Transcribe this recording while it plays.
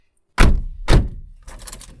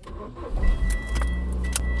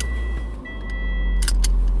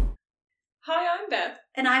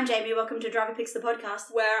And I'm Jamie. Welcome to Driver Picks the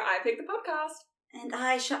Podcast. Where I pick the podcast. And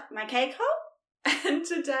I shut my cake hole. And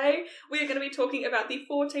today we are going to be talking about the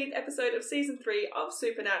 14th episode of Season 3 of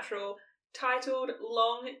Supernatural, titled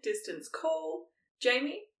Long Distance Call.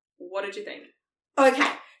 Jamie, what did you think?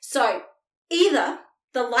 Okay, so either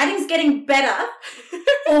the lighting's getting better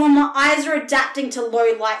or my eyes are adapting to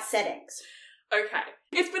low light settings. Okay.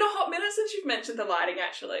 It's been a hot minute since you've mentioned the lighting,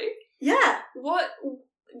 actually. Yeah. What?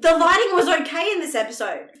 The lighting was okay in this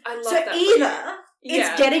episode. I love so that. So either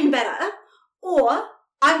it's getting better or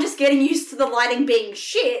I'm just getting used to the lighting being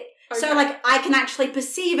shit, so like I can actually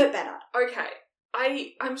perceive it better. Okay.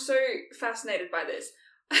 I'm so fascinated by this.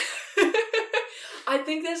 I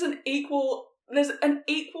think there's an equal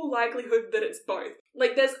likelihood that it's both.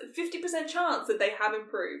 Like there's 50% chance that they have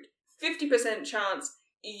improved. 50% chance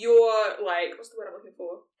you're like, what's the word I'm looking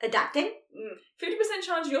for? Adapting? 50%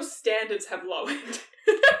 chance your standards have lowered.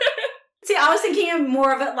 See, I was thinking of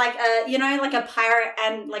more of it like like a pirate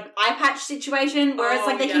and like eye patch situation where it's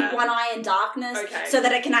like they keep one eye in darkness so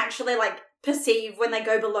that it can actually like perceive when they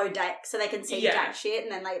go below deck so they can see jack shit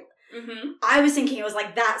and then like I was thinking it was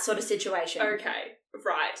like that sort of situation. Okay,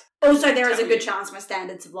 right. Also, there is a good chance my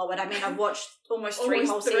standards have lowered. I mean, I've watched almost three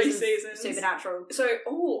seasons of Supernatural. So,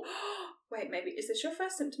 wait, maybe, is this your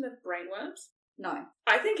first symptom of brainworms? No.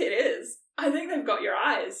 I think it is. I think they've got your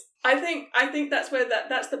eyes. I think that's where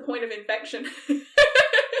that's the point of infection.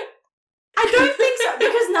 I don't think so,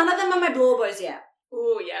 because none of them are my blawbows yet.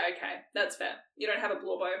 Oh, yeah, okay. That's fair. You don't have a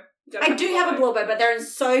blawbow. I do have a blawbow, but they're in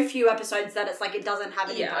so few episodes that it's like it doesn't have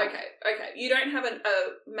any impact. Okay. You don't have a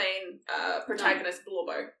main protagonist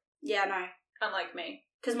blawbow. Yeah, no. Unlike me.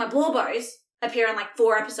 Because my blawbows appear in like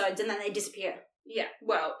 4 episodes and then they disappear. Yeah,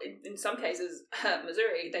 well, in some cases,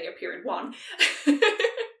 Missouri, they appear in 1.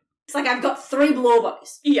 It's like I've got 3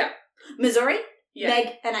 blawbows. Yeah. Missouri,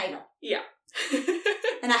 Meg, and Ava. Yeah.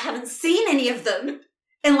 And I haven't seen any of them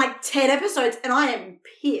in like 10 episodes and I am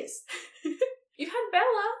pissed. You've had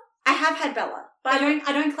Bella. I have had Bella, but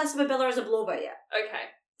I don't classify Bella as a blawbow yet. Okay.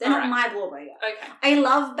 They're not my blawbow yet. Okay. I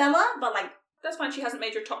love Bella, but like... That's fine, she hasn't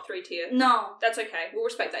made your top 3 tier. No. That's okay, we'll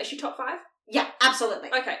respect that. Is she top 5? Yeah, absolutely.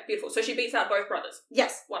 Okay, beautiful. So she beats out both brothers?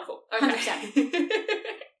 Yes. Wonderful. Okay. 100%.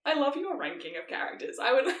 I love your ranking of characters.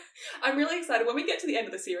 I'm really excited. When we get to the end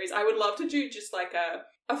of the series, I would love to do just like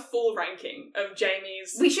a full ranking of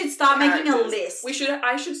Jamie's We should start making a list.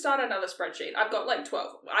 I should start another spreadsheet. I've got like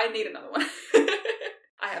 12. I need another one.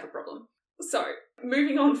 I have a problem. So,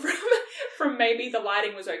 moving on from maybe the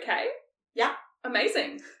lighting was okay. Yeah.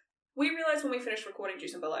 Amazing. We realised when we finished recording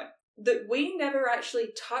Juice and Below that we never actually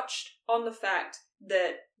touched on the fact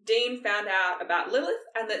that Dean found out about Lilith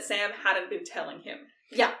and that Sam hadn't been telling him.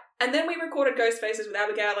 Yeah. And then we recorded Ghost Faces with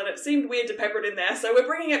Abigail and it seemed weird to pepper it in there, so we're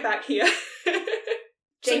bringing it back here.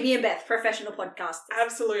 Jamie and Beth, professional podcasters.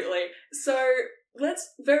 Absolutely. So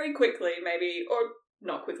let's very quickly maybe, or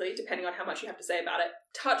not quickly, depending on how much you have to say about it,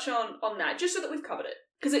 touch on that, just so that we've covered it.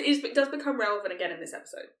 Because it does become relevant again in this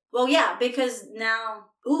episode. Well, yeah, because now,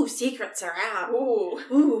 secrets are out.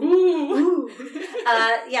 Ooh.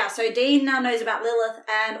 Yeah, so Dean now knows about Lilith,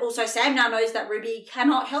 and also Sam now knows that Ruby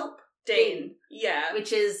cannot help Dean. Yeah.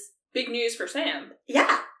 Which is... big news for Sam.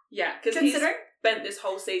 Yeah. Yeah, because he's spent this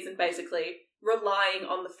whole season basically relying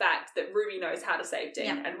on the fact that Ruby knows how to save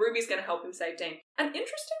Dean, and Ruby's going to help him save Dean. And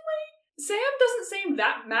interestingly, Sam doesn't seem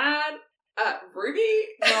that mad at Ruby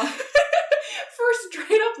for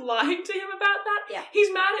straight up lying to him about that. Yeah.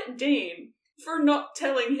 He's mad at Dean for not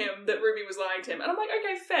telling him that Ruby was lying to him. And I'm like,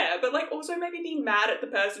 okay, fair, but like also maybe be mad at the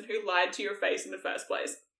person who lied to your face in the first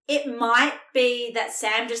place. It might be that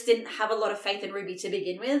Sam just didn't have a lot of faith in Ruby to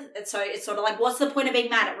begin with. And so it's sort of like, what's the point of being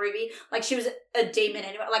mad at Ruby? Like, she was a demon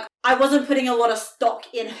anyway. Like, I wasn't putting a lot of stock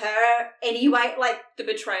in her anyway. Like, the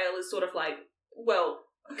betrayal is sort of like, well,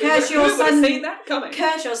 curse your son. Seen that coming.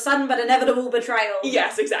 Curse your son, but inevitable betrayal.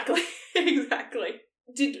 Yes, exactly. Exactly.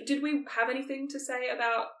 Did we have anything to say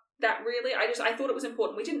about that really? I thought it was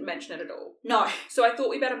important. We didn't mention it at all. No. So I thought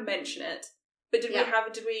we better mention it. But did we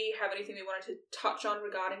have anything we wanted to touch on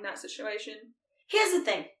regarding that situation? Here's the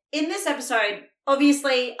thing. In this episode,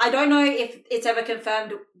 obviously, I don't know if it's ever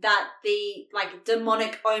confirmed that the, like,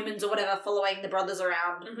 demonic omens or whatever following the brothers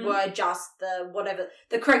around were just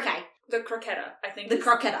the croquet. The croqueta, I think. The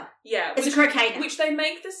croqueta. Yeah. It's a croquet now. Which they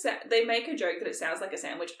make they make a joke that it sounds like a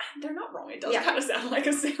sandwich. And they're not wrong. It does kind of sound like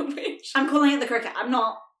a sandwich. I'm calling it the croquet. I'm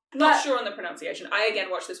not. Not sure on the pronunciation. I, again,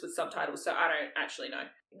 watched this with subtitles, so I don't actually know.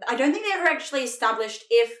 I don't think they ever actually established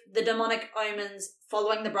if the demonic omens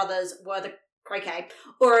following the brothers were the croquet,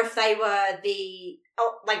 or if they were the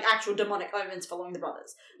actual demonic omens following the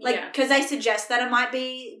brothers. Because they suggest that it might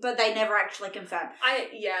be, but they never actually confirm.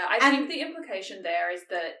 I think the implication there is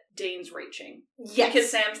that Dean's reaching. Yes. Because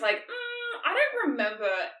Sam's like, I don't remember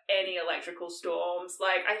any electrical storms.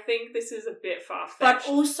 Like, I think this is a bit far-fetched.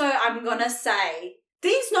 But also, I'm gonna say,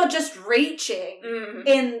 Dean's not just reaching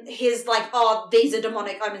in his, these are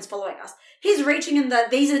demonic omens following us. He's reaching in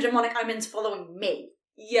these are demonic omens following me.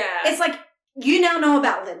 Yeah. It's like, you now know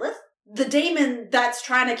about Lilith, the demon that's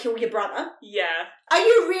trying to kill your brother. Yeah. Are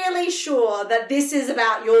you really sure that this is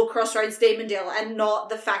about your Crossroads demon deal and not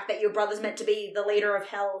the fact that your brother's meant to be the leader of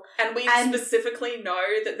hell? And we specifically know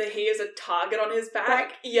that he is a target on his back?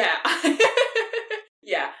 Right. Yeah.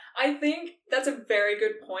 Yeah. I think that's a very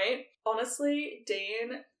good point. Honestly,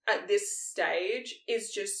 Dean, at this stage,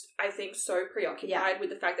 is just, I think, so preoccupied with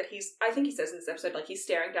the fact that I think he says in this episode, he's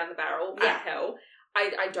staring down the barrel at hell.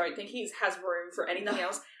 I don't think he has room for anything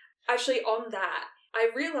else. Actually, on that, I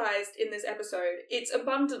realised in this episode, it's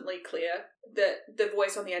abundantly clear that the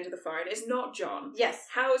voice on the end of the phone is not John. Yes.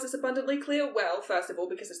 How is this abundantly clear? Well, first of all,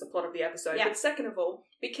 because it's the plot of the episode. Yeah. But second of all,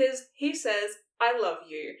 because he says, I love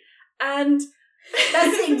you. And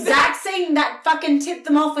that's the exact scene that fucking tipped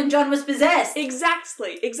them off when John was possessed.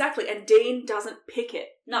 Exactly. And Dean doesn't pick it.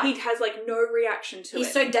 No. He has, no reaction to it.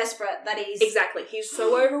 He's so desperate that he's... Exactly. He's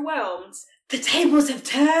so overwhelmed. The tables have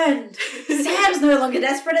turned. Sam's no longer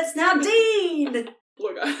desperate, it's now Dean.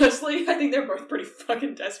 Look, honestly, I think they're both pretty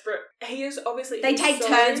fucking desperate. He is obviously... They take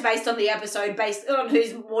turns based on the episode, based on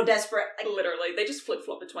who's more desperate. Literally, they just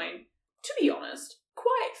flip-flop between, to be honest,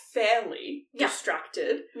 quite fairly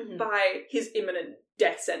distracted by his imminent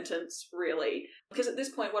death sentence, really. Because at this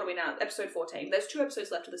point, what are we now? Episode 14. There's 2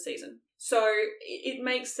 episodes left of the season. So it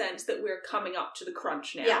makes sense that we're coming up to the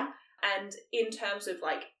crunch now. Yeah. And in terms of,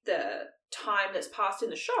 the time that's passed in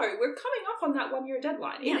the show, we're coming up on that 1-year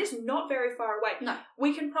deadline. Yeah. It is not very far away. No.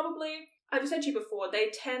 We can probably, I've said to you before, they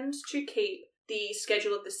tend to keep the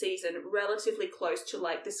schedule of the season relatively close to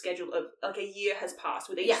the schedule of a year has passed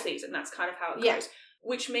with each season. That's kind of how it goes.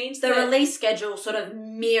 Which means the release schedule sort of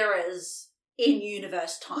mirrors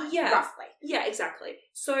in-universe time, roughly. Yeah, exactly.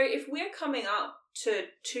 So if we're coming up to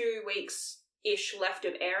 2 weeks-ish left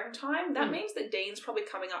of airing time, that means that Dean's probably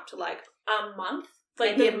coming up to a month.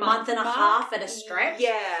 Maybe a month and a half at a stretch.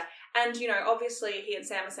 Yeah. And, obviously he and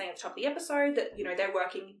Sam are saying at the top of the episode that, they're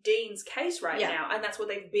working Dean's case right now. And that's what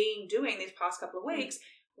they've been doing these past couple of weeks.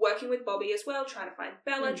 Working with Bobby as well, trying to find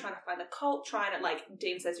Bella, trying to find the cult, trying to,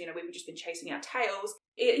 Dean says, we've just been chasing our tails.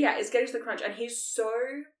 It's getting to the crunch. And he's so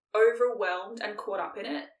overwhelmed and caught up in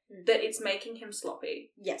it that it's making him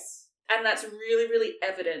sloppy. Yes. And that's really, really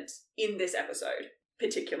evident in this episode,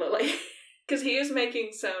 particularly. Because he is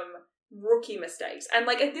making some rookie mistakes. And,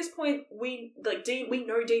 at this point, we know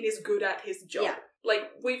Dean is good at his job. Yeah.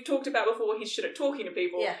 We've talked about before, he's shit at talking to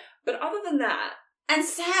people. Yeah. But other than that... And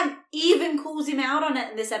Sam even calls him out on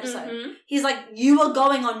it in this episode. Mm-hmm. He's like, you are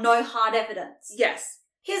going on no hard evidence. Yes.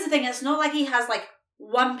 Here's the thing, it's not like he has,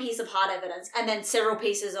 one piece of hard evidence and then several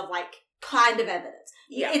pieces of, kind of evidence.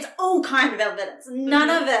 Yeah. It's all kind of evidence. None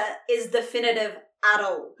of it is definitive at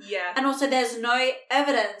all. Yeah. And also there's no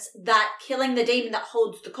evidence that killing the demon that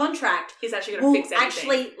holds the contract is actually going to fix everything.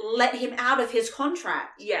 Actually let him out of his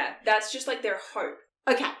contract. Yeah. That's just their hope.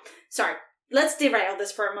 Okay. Sorry. Let's derail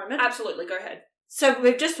this for a moment. Absolutely. Go ahead. So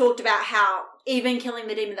we've just talked about how even killing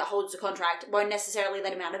the demon that holds the contract won't necessarily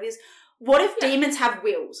let him out of his. What if demons have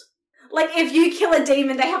wills? If you kill a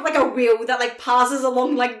demon, they have a will that passes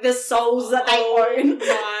along the souls that they own.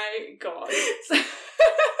 My God.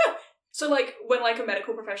 So when a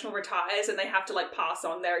medical professional retires and they have to to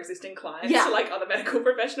on their existing clients to other medical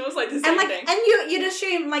professionals, the same thing. And you'd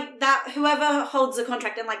assume that whoever holds the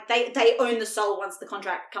contract and they own the soul once the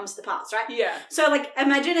contract comes to pass, right? Yeah. So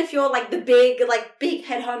imagine if you're the big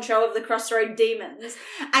head honcho of the Crossroad Demons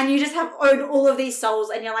and you just have owned all of these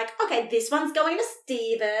souls and you're okay, this one's going to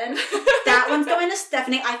Steven, that one's going to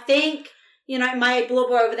Stephanie. I think my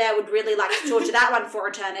blubber over there would really like to torture that one for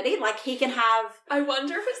eternity. He can have... I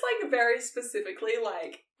wonder if it's, very specifically,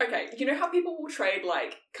 okay, you know how people will trade,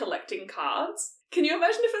 collecting cards? Can you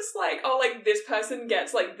imagine if it's, this person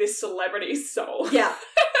gets, this celebrity's soul? Yeah.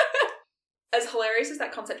 As hilarious as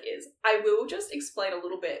that concept is, I will just explain a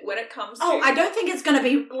little bit when it comes to... Oh, I don't think it's going to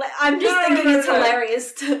be... I'm just thinking it's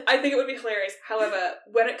hilarious. I think it would be hilarious. However,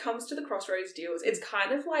 when it comes to the Crossroads deals, it's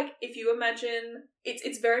kind of if you imagine...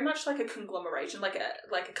 It's very much like a conglomeration, like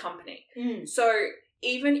a company. Mm. So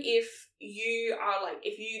even if you are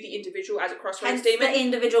if you, the individual as a Crossroads demon... the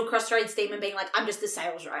individual Crossroads demon being I'm just the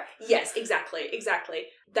sales rep. Yes, exactly.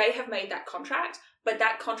 They have made that contract, but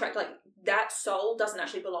that contract, like, that soul doesn't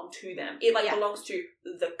actually belong to them. It, belongs to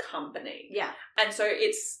the company. Yeah. And so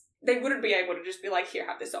they wouldn't be able to just be like, here,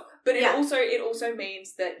 have this soul. But it also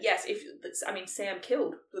means that, yes, Sam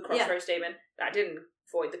killed the Crossroads Demon. That didn't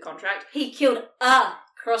void the contract. He killed a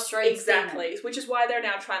Crossroads Demon. Demon. Which is why they're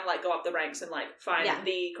now trying to, like, go up the ranks and, like, find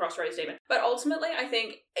the Crossroads Demon. But ultimately, I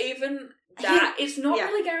think even that it's not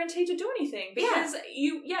really guaranteed to do anything, because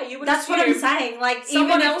you would That's assume what I'm saying. Like,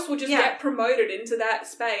 someone else will just get promoted into that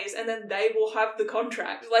space, and then they will have the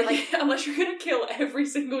contract. Like unless you're going to kill every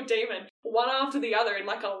single demon one after the other in,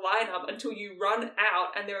 like, a lineup until you run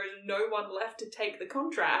out and there is no one left to take the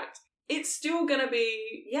contract, it's still going to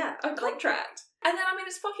be a contract. And then, I mean,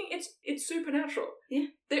 it's supernatural. Yeah.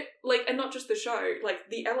 And not just the show, like,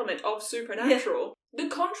 the element of supernatural. The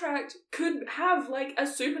contract could have, like, a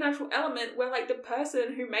supernatural element where, like, the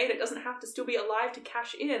person who made it doesn't have to still be alive to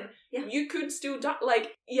cash in. Yeah. You could still die.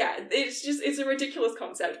 Like, it's a ridiculous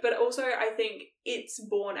concept. But also, I think it's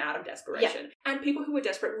born out of desperation. Yeah. And people who are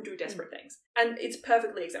desperate will do desperate things. And it's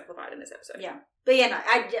perfectly exemplified in this episode. Yeah. But yeah, no,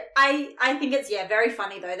 I think it's, very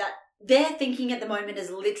funny, though, that their thinking at the moment is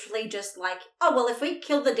literally just like, oh, well, if we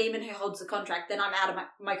kill the demon who holds the contract, then I'm out of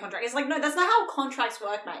my contract. It's like, no, that's not how contracts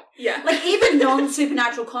work, mate. Yeah. Like, even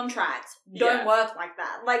non-supernatural contracts don't work like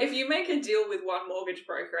that. Like, if you make a deal with one mortgage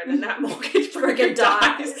broker and then that mortgage broker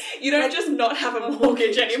dies, you don't just not have a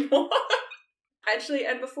mortgage anymore. Actually,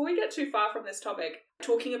 and before we get too far from this topic,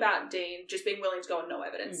 talking about Dean just being willing to go on no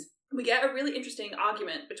evidence, we get a really interesting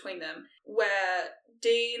argument between them where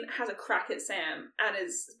Dean has a crack at Sam and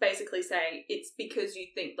is basically saying it's because you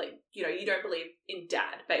think, like, you know, you don't believe in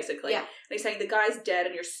Dad, basically. Yeah. And he's saying the guy's dead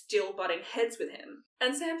and you're still butting heads with him.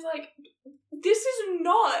 And Sam's like, this is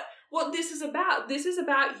not what this is about. This is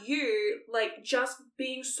about you, like, just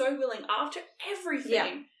being so willing after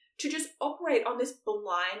everything to just operate on this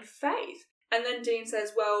blind faith. And then Dean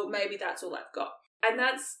says, well, maybe that's all I've got. And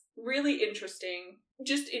that's really interesting,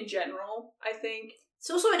 just in general, I think. It's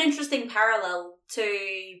also an interesting parallel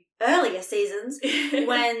to earlier seasons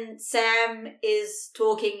when Sam is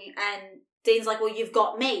talking and Dean's like, well, you've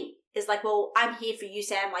got me. It's like, well, I'm here for you,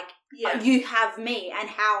 Sam. Like, you have me. And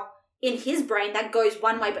how in his brain that goes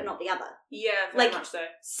one way but not the other. Yeah, very much so.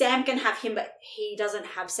 Sam can have him, but he doesn't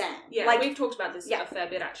have Sam. Yeah, like, we've talked about this a fair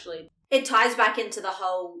bit, actually. It ties back into the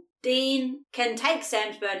whole Dean can take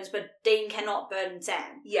Sam's burdens, but Dean cannot burden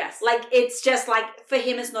Sam. Yes. Like, it's just like, for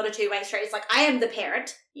him, it's not a two-way street. It's like, I am the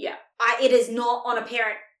parent. Yeah. It is not on a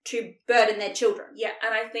parent to burden their children. Yeah,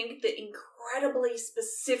 and I think the incredibly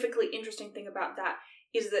specifically interesting thing about that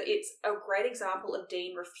is that it's a great example of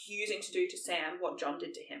Dean refusing to do to Sam what John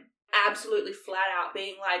did to him. Absolutely flat out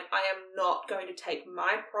being like, I am not going to take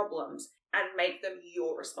my problems and make them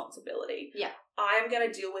your responsibility. Yeah. I am going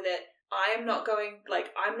to deal with it. I'm not going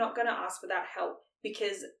to ask for that help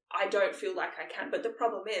because I don't feel like I can. But the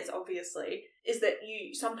problem is, obviously, is that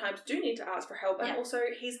you sometimes do need to ask for help. And also,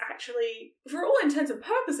 he's actually, for all intents and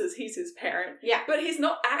purposes, he's his parent. Yeah. But he's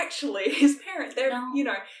not actually his parent. They're, you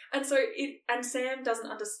know, and so and Sam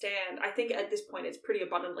doesn't understand. I think at this point it's pretty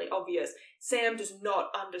abundantly obvious. Sam does not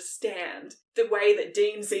understand the way that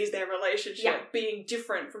Dean sees their relationship being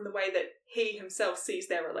different from the way that he himself sees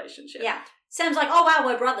their relationship. Yeah. Sam's like, oh wow,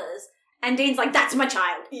 we're brothers. And Dean's like, that's my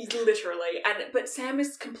child. Literally. But Sam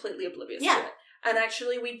is completely oblivious to it. And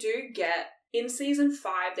actually we do get, in season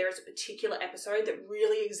 5, there is a particular episode that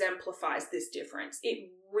really exemplifies this difference.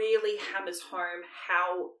 It really hammers home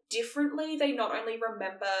how differently they not only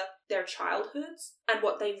remember their childhoods and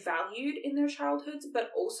what they valued in their childhoods,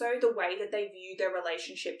 but also the way that they view their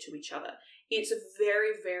relationship to each other. It's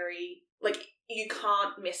very, very, like, you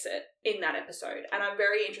can't miss it in that episode. And I'm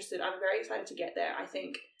very excited to get there. I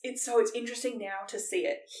think it's interesting now to see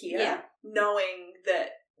it here, knowing that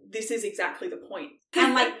this is exactly the point.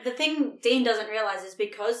 And, like, the thing Dean doesn't realise is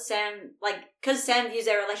because Sam views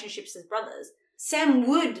their relationships as brothers, Sam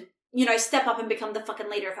would, you know, step up and become the fucking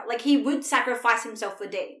leader of it. Like, he would sacrifice himself for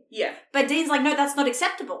Dean. Yeah. But Dean's like, no, that's not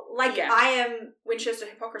acceptable. Like, I am... Winchester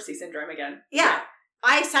hypocrisy syndrome again. Yeah.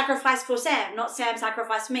 I sacrifice for Sam, not Sam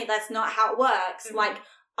sacrifice for me. That's not how it works. Mm-hmm. Like,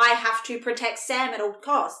 I have to protect Sam at all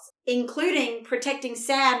costs, including protecting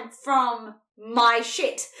Sam from my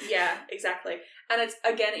shit. Yeah, exactly. And it's,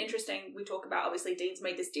 again, interesting. We talk about, obviously, Dean's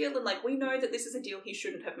made this deal, and, like, we know that this is a deal he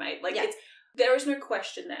shouldn't have made. Like, there is no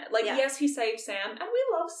question there. Like, yes, he saved Sam, and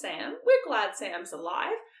we love Sam. We're glad Sam's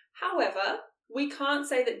alive. However, we can't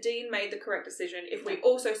say that Dean made the correct decision if we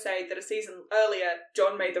also say that a season earlier,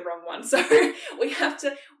 John made the wrong one. So we have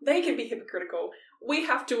to, they can be hypocritical. We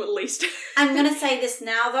have to at least. I'm going to say this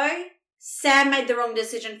now, though. Sam made the wrong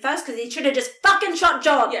decision first because he should have just fucking shot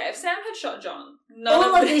John. Yeah, if Sam had shot John,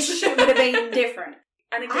 all of this shit would have been different.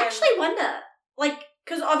 And again, I actually wonder,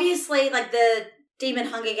 because obviously, the Demon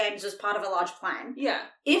Hunger Games was part of a large plan. Yeah.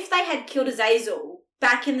 If they had killed Azazel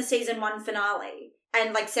back in the season 1 finale,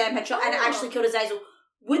 and Sam had shot and actually killed Azazel,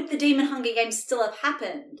 would the Demon Hunger Games still have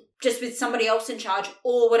happened just with somebody else in charge,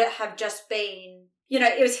 or would it have just been,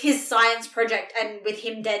 it was his science project, and with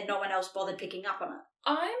him dead, no one else bothered picking up on it?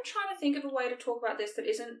 I'm trying to think of a way to talk about this that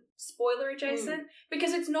isn't spoiler adjacent,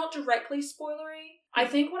 because it's not directly spoilery. I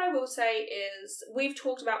think what I will say is, we've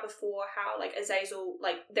talked about before how, Azazel,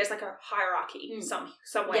 there's a hierarchy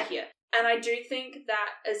somewhere here. And I do think that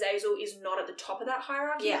Azazel is not at the top of that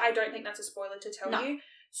hierarchy. Yeah. I don't think that's a spoiler to tell you.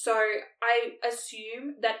 So I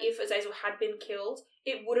assume that if Azazel had been killed,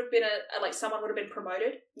 it would have been someone would have been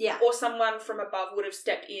promoted. Yeah. Or someone from above would have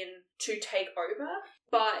stepped in to take over.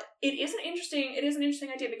 But it is an interesting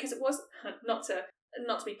idea, because it was, not to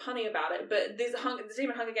be punny about it, but the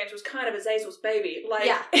Demon Hunger Games was kind of Azazel's baby.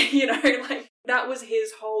 That was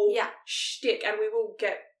his whole shtick, and we will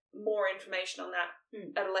get more information on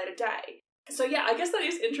that at a later day. So yeah, I guess that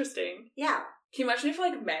is interesting. Yeah. Can you imagine if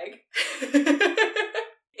Meg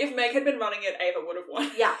if Meg had been running it, Ava would have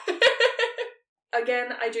won. Yeah. Again,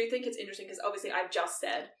 I do think it's interesting because obviously I've just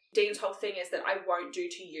said Dean's whole thing is that I won't do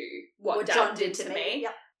to you what Dad John did to me.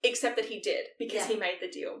 Yep. Except that he did, because he made the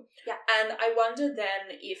deal. Yeah. And I wonder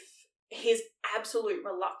then if his absolute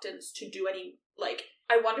reluctance to do any,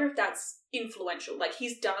 I wonder if that's influential.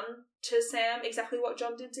 He's done to Sam exactly what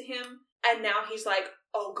John did to him, and now he's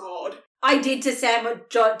oh God. I did to Sam what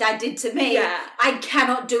Dad did to me. Yeah. I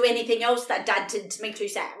cannot do anything else that Dad did to me to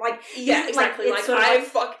Sam. Yeah, exactly. I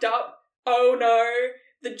fucked up. Oh no.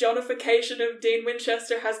 The Johnification of Dean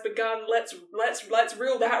Winchester has begun. Let's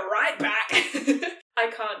reel that right back. I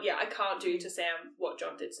can't do to Sam what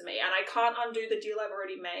John did to me, and I can't undo the deal I've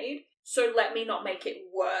already made. So let me not make it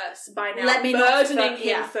worse by now burdening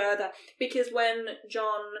him further. Because when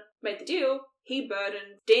John made the deal, he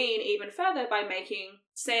burdened Dean even further by making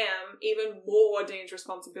Sam even more Dean's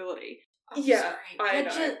responsibility. I'm sorry. I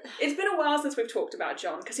know. It's been a while since we've talked about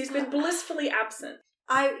John, because he's been blissfully absent.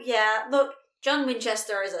 Look, John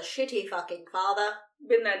Winchester is a shitty fucking father.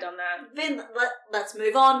 Been there, done that. Let's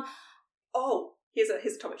move on. Oh, here's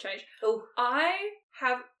a topic change. Oh. I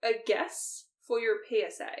have a guess for your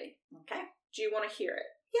PSA. Okay. Do you want to hear it?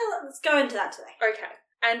 Yeah, let's go into that today. Okay.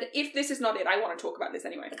 And if this is not it, I want to talk about this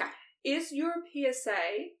anyway. Okay. Is your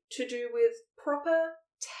PSA to do with proper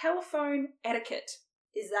telephone etiquette?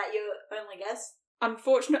 Is that your only guess?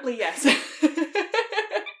 Unfortunately, yes.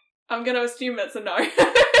 I'm going to assume that's a no.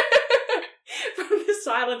 From the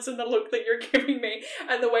silence and the look that you're giving me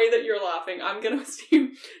and the way that you're laughing, I'm going to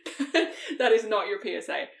assume that is not your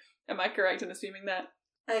PSA. Am I correct in assuming that?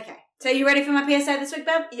 Okay. So are you ready for my PSA this week,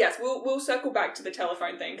 Bev? Yes, we'll circle back to the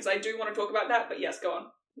telephone thing, because I do want to talk about that, but yes, go on.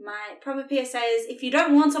 My proper PSA is, if you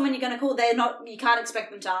don't want someone you're going to call, you can't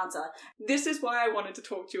expect them to answer. This is why I wanted to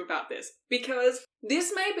talk to you about this, because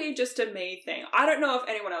this may be just a me thing. I don't know if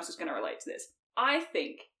anyone else is going to relate to this. I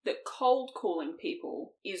think that cold calling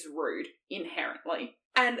people is rude inherently.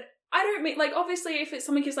 And I don't mean, obviously if it's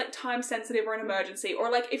something is time sensitive or an emergency, or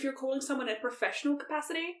if you're calling someone in a professional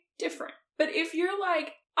capacity, different. But if you're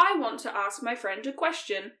I want to ask my friend a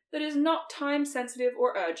question that is not time sensitive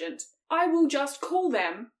or urgent, I will just call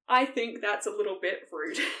them. I think that's a little bit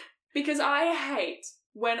rude. Because I hate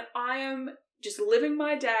when I am just living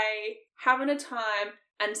my day, having a time,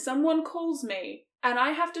 and someone calls me, and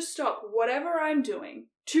I have to stop whatever I'm doing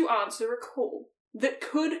to answer a call that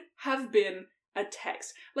could have been a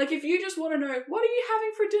text. If you just want to know, what are you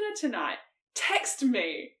having for dinner tonight? Text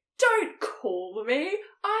me. Don't call me.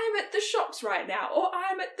 I'm at the shops right now, or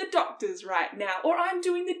I'm at the doctor's right now, or I'm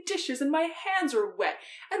doing the dishes and my hands are wet.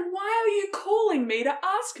 And why are you calling me to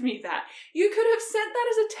ask me that? You could have sent that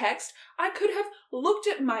as a text. I could have looked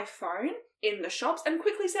at my phone in the shops and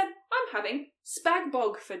quickly said, I'm having spag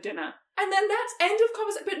bog for dinner. And then that's end of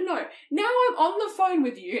conversation. But no, now I'm on the phone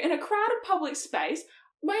with you in a crowded public space.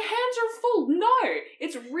 My hands are full. No,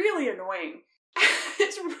 it's really annoying.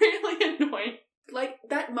 It's really annoying.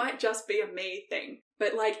 That might just be a me thing.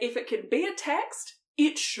 But, if it can be a text,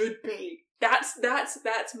 it should be. That's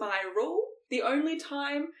my rule. The only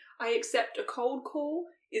time I accept a cold call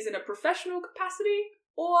is in a professional capacity,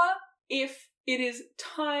 or if it is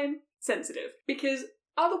time sensitive. Because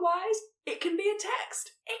otherwise, it can be a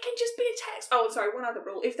text. It can just be a text. Oh, sorry, one other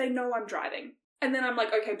rule. If they know I'm driving, and then I'm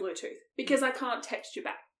okay, Bluetooth, because I can't text you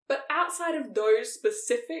back. But outside of those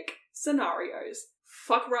specific scenarios,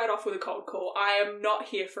 fuck right off with a cold call. I am not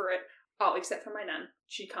here for it. Oh, except for my nan.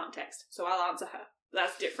 She can't text, so I'll answer her.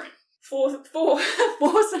 That's different. four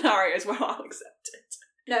scenarios where I'll accept it.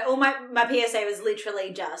 No, all my PSA was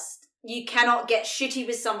literally just, you cannot get shitty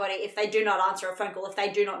with somebody if they do not answer a phone call, if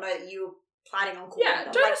they do not know that you're planning on calling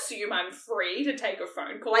them. Don't assume I'm free to take a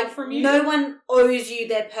phone call from you. No one owes you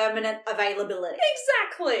their permanent availability.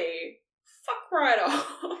 Exactly. Fuck right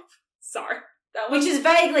off. Sorry. Which is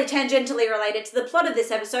vaguely tangentially related to the plot of this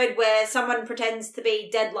episode where someone pretends to be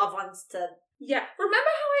dead loved ones to... Yeah. Remember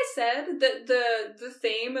how I said that the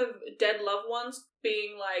theme of dead loved ones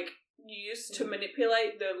being, like, used to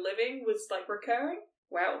manipulate the living was, like, recurring?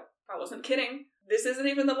 Well, I wasn't kidding. This isn't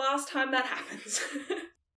even the last time that happens.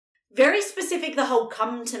 Very specific, the whole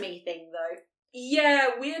come to me thing, though. Yeah,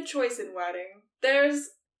 weird choice in wording.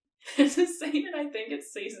 There's a scene in, I think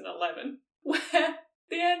it's season 11, where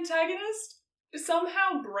the antagonist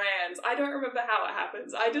somehow brands. I don't remember how it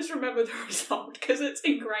happens. I just remember the result because it's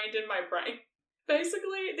ingrained in my brain.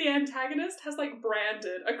 Basically, the antagonist has, like,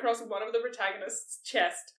 branded across one of the protagonist's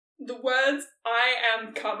chest the words, "I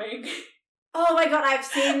am coming." Oh my god, I've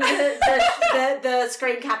seen the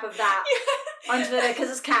screen cap of that on Twitter because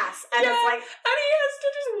it's Cass. And it's like... And he has to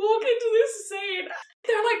just walk into this scene.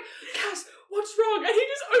 They're like, "Cass, what's wrong?" And he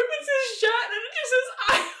just opens his shirt and it just says,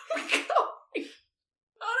 "I am coming."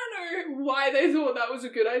 I don't know why they thought that was a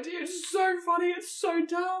good idea. It's so funny. It's so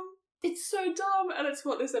dumb. It's so dumb. And it's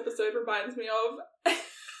what this episode reminds me of.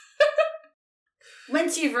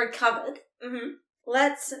 Once you've recovered,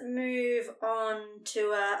 let's move on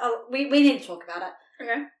to... we need to talk about it.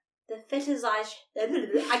 Okay. The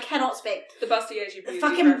fetishization... I cannot speak. The Busty Asian Beauties. The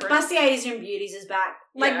fucking Busty Asian Beauties is back.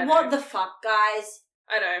 Like, what the fuck, guys?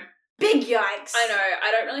 I know. Big yikes. I know.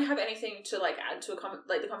 I don't really have anything to, like, add to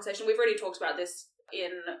the conversation. We've already talked about this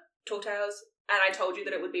in Tall Tales, and I told you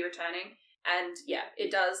that it would be returning, and yeah, it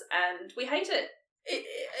does, and we hate it.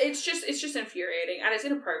 It's just infuriating, and it's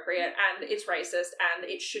inappropriate, and it's racist, and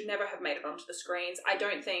it should never have made it onto the screens. I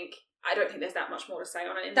don't think there's that much more to say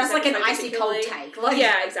on it. That's like an icy cold take.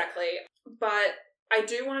 Yeah, exactly. But I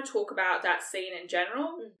do want to talk about that scene in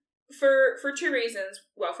general. For two reasons.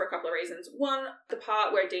 Well, for a couple of reasons. One, the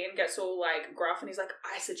part where Dean gets all, like, gruff and he's like,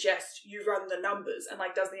 "I suggest you run the numbers," and,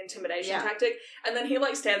 like, does the intimidation tactic. And then he,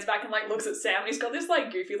 like, stands back and, like, looks at Sam and he's got this, like,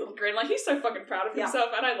 goofy little grin. Like, he's so fucking proud of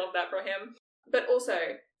himself and I love that for him. But also,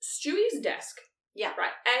 Stewie's desk. Yeah.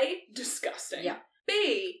 Right. A, disgusting. Yeah.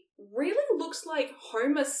 B, really looks like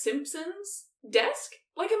Homer Simpson's desk.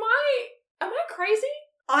 Like, am I crazy?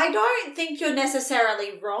 I don't think you're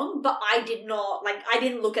necessarily wrong, but I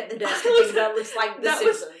didn't look at the desk and think that looks like The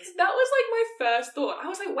Simpsons. That was, like, my first thought. I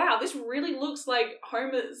was like, wow, this really looks like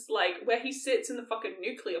Homer's, like, where he sits in the fucking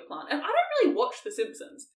nuclear plant. And I don't really watch The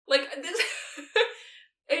Simpsons. Like, this...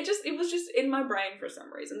 It was just in my brain for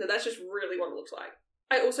some reason, that's just really what it looks like.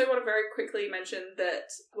 I also want to very quickly mention that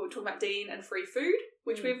we're talking about Dean and free food,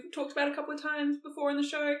 which we've talked about a couple of times before in the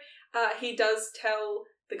show. He does tell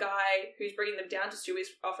the guy who's bringing them down to Stewie's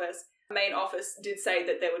office, main office, did say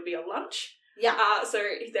that there would be a lunch. Yeah. So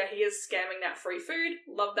that he is scamming that free food.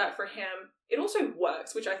 Love that for him. It also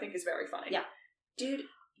works, which I think is very funny. Yeah. Did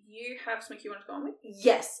you have something you want to go on with?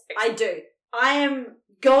 Yes, I do. I am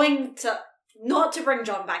going to... Not to bring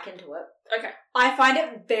John back into it. Okay. I find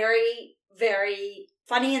it very, very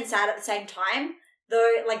funny and sad at the same time.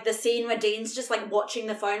 Though, like, the scene where Dean's just, like, watching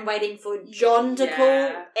the phone waiting for John to call,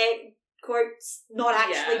 air quotes, not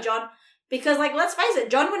actually John. Because, like, let's face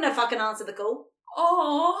it, John wouldn't have fucking answered the call.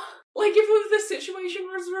 Oh, like if the situation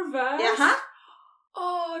was reversed? Yeah.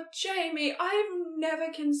 Oh, Jamie, I've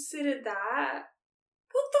never considered that.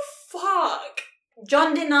 What the fuck?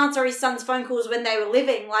 John didn't answer his son's phone calls when they were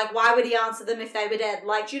living. Like, why would he answer them if they were dead?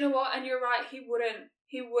 Like, do you know what? And you're right, he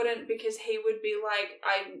wouldn't because he would be like,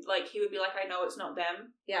 I know it's not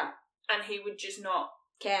them. Yeah. And he would just not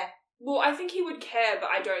care. Well, I think he would care, but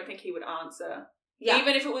I don't think he would answer. Yeah.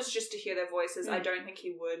 Even if it was just to hear their voices, I don't think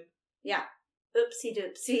he would. Yeah. Oopsie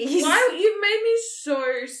doopsies. Why? You've made me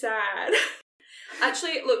so sad.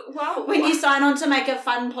 Actually, look, when you sign on to make a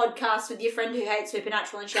fun podcast with your friend who hates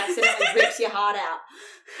Supernatural and she accidentally rips your heart out.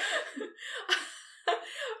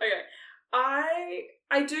 Okay.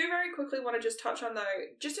 I do very quickly want to just touch on, though,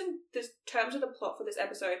 just in this terms of the plot for this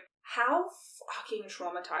episode, how fucking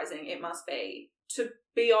traumatizing it must be to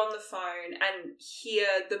be on the phone and hear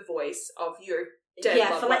the voice of your dead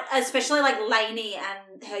loved one. Especially like Lainey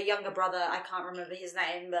and her younger brother. I can't remember his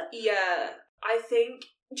name, but yeah, I think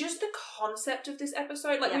just the concept of this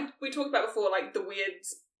episode, like we talked about before, like the weird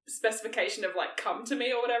specification of like "come to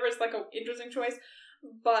me" or whatever. It's like an interesting choice,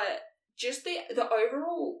 but just the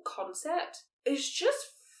overall concept is just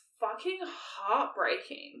fucking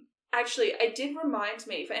heartbreaking. Actually, it did remind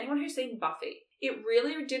me, for anyone who's seen Buffy, it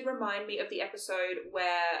really did remind me of the episode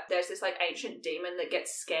where there's this, like, ancient demon that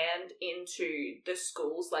gets scanned into the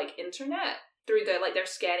school's, like, internet. Through the, like, they're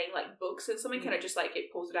scanning, like, books and something, kind of just, like,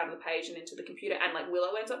 it pulls it out of the page and into the computer, and, like,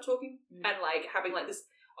 Willow ends up talking, and, like, having, like, this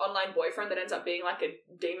online boyfriend that ends up being, like, a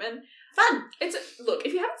demon. Fun! Look,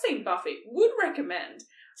 if you haven't seen Buffy, would recommend.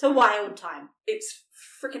 It's a wild time. It's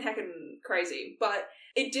freaking heckin' crazy, but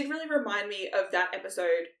it did really remind me of that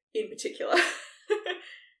episode in particular.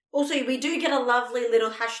 Also, we do get a lovely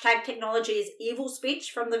little #technologyisevil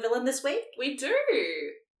speech from the villain this week. We do.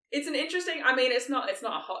 It's an interesting, I mean, it's not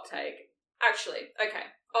a hot take. Actually, okay,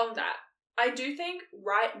 on that, I do think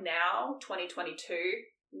right now, 2022,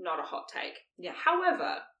 not a hot take. Yeah.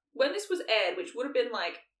 However, when this was aired, which would have been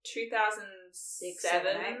like 2007,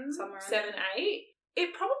 8,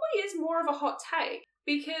 it probably is more of a hot take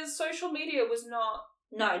because social media was not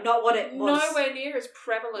what it was. Nowhere near as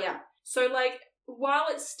prevalent. Yeah. So, like, while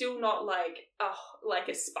it's still not like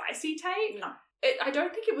a spicy take, no, I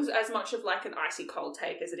don't think it was as much of like an icy cold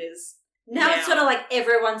take as it is. Now it's sort of like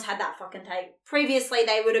everyone's had that fucking take. Previously,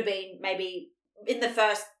 they would have been maybe in the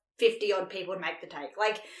first 50 odd people to make the take.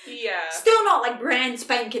 Like, yeah, still not like brand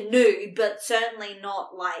spanking new, but certainly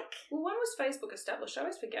not like. Well, when was Facebook established? I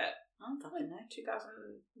always forget. I don't fucking know.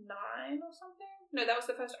 2009 or something? No, that was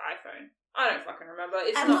the first iPhone. I don't fucking remember.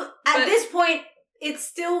 It's and not. Look, at this point, it's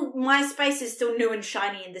still MySpace is still new and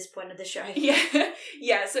shiny in this point of the show. Yeah,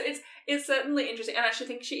 yeah. So it's certainly interesting, and I actually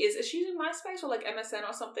think she is. Is she using MySpace or like MSN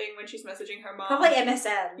or something when she's messaging her mom? Probably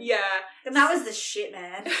MSN. Yeah, and that was the shit,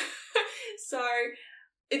 man. So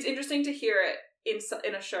it's interesting to hear it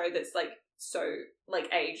in a show that's like so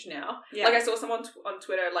like aged now. Yeah. Like I saw someone on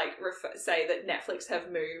Twitter like say that Netflix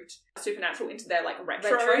have moved Supernatural into their like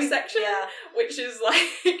retro section, which is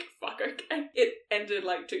like fuck okay. It ended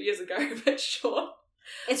like 2 years ago, but sure.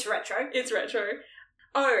 It's retro. It's retro.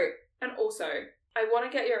 Oh, and also I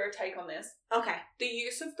want to get your take on this. Okay. The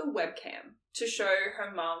use of the webcam to show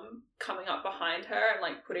her mum coming up behind her and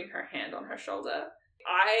like putting her hand on her shoulder.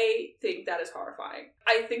 I think that is horrifying.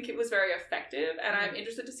 I think it was very effective, and I'm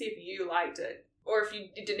interested to see if you liked it, or if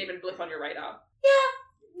it didn't even blip on your radar.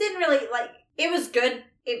 Yeah, didn't really, like, it was good.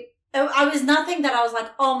 I was nothing that I was like,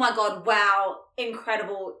 oh my god, wow,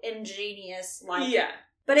 incredible, ingenious, like... Yeah.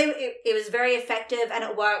 But it was very effective, and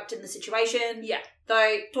it worked in the situation. Yeah.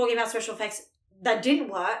 Though, talking about special effects, that didn't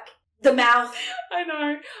work. The mouth... I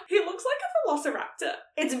know. He looks like a velociraptor.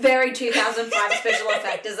 It's very 2005 special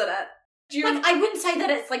effect, isn't it? I wouldn't say that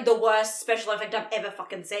it's like the worst special effect I've ever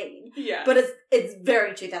fucking seen. Yeah. But it's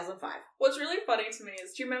very 2005. What's really funny to me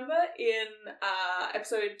is, do you remember in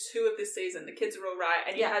episode 2 of this season, the kids are all right,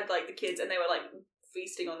 and you had like the kids and they were like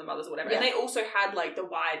feasting on the mothers or whatever, and they also had like the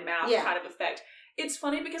wide mouth kind of effect. It's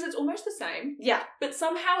funny because it's almost the same. Yeah. But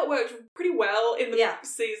somehow it worked pretty well in the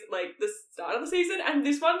season, like the start of the season, and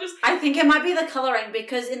this one just... I think it might be the colouring,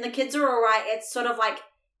 because in the kids are all right, it's sort of like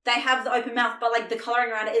they have the open mouth, but like the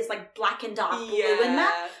colouring around it is like black and dark blue in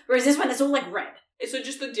that. Whereas this one, it's all like red. So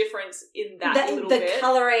just the difference in that little bit. The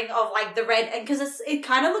colouring of like the red, and because it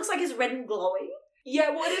kind of looks like it's red and glowy. Yeah,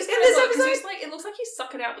 well, it is in this episode. Like, it looks like he's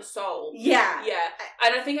sucking out the soul. Yeah. Yeah.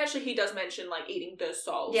 And I think actually he does mention like eating the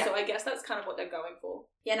soul. Yeah. So I guess that's kind of what they're going for.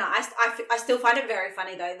 Yeah, no, I still find it very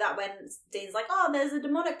funny though that when Dean's like, oh, there's a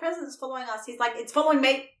demonic presence following us, he's like, it's following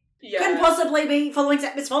me. Yeah. Couldn't possibly be following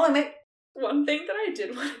Sam, it's following me. One thing that I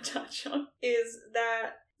did want to touch on is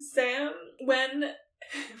that Sam, when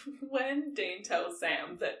Dean tells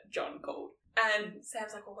Sam that John called, and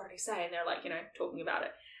Sam's like, well, what did he say? And they're like, talking about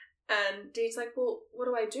it. And Dean's like, well, what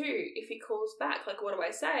do I do if he calls back? Like, what do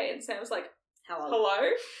I say? And Sam's like, hello?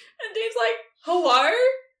 And Dean's like, hello?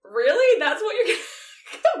 Really? That's what you're going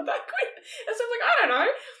to come back with? And Sam's like, I don't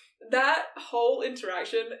know. That whole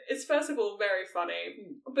interaction is, first of all, very funny,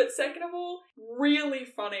 but second of all, really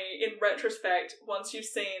funny in retrospect once you've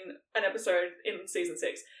seen an episode in season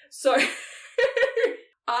 6. So,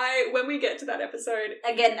 when we get to that episode...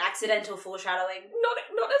 Again, accidental foreshadowing.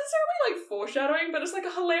 Not necessarily like foreshadowing, but it's like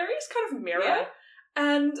a hilarious kind of mirror. Yeah.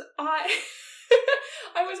 And I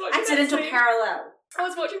was watching accidental that scene, parallel. I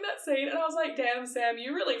was watching that scene and I was like, damn, Sam,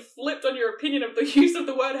 you really flipped on your opinion of the use of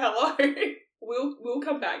the word hello. We'll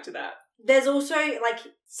come back to that. There's also, like,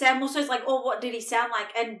 Sam also is like, oh, what did he sound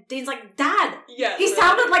like? And Dean's like, Dad! Yeah. He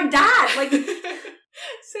sounded like Dad! Like...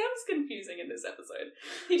 Sam's confusing in this episode.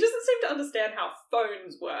 He doesn't seem to understand how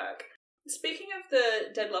phones work. Speaking of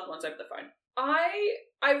the dead loved ones over the phone, I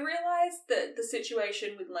realised that the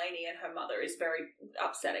situation with Lainey and her mother is very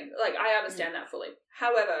upsetting. Like, I understand that fully.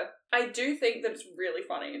 However, I do think that it's really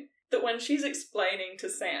funny that when she's explaining to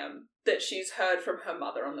Sam that she's heard from her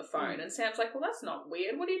mother on the phone, and Sam's like, well, that's not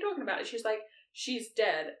weird. What are you talking about? And she's like, she's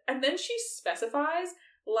dead. And then she specifies,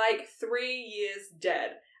 3 years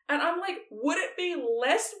dead. And I'm like, would it be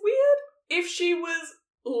less weird if she was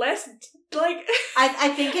less, I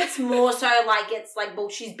think it's more so, well,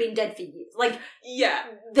 she's been dead for years. Yeah.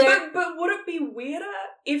 But would it be weirder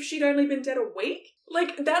if she'd only been dead a week?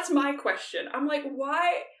 That's my question. I'm like,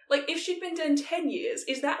 why? If she'd been dead 10 years,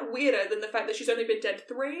 is that weirder than the fact that she's only been dead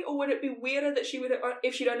 3? Or would it be weirder that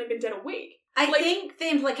if she'd only been dead a week? I think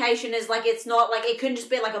the implication is, it's not, it couldn't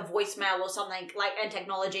just be, a voicemail or something, and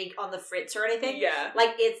technology on the fritz or anything. Yeah.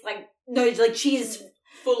 It's, no, she's...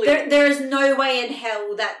 Fully. There is no way in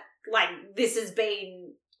hell that, this has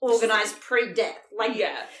been organised pre-death.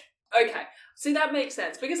 Yeah. Okay. See, that makes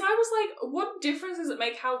sense. Because I was like, what difference does it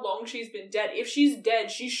make how long she's been dead? If she's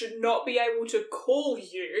dead, she should not be able to call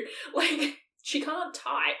you. She can't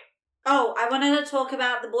type. Oh, I wanted to talk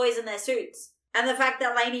about the boys in their suits. And the fact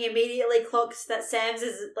that Lainey immediately clocks that Sam's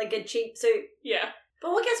is, a cheap suit. Yeah.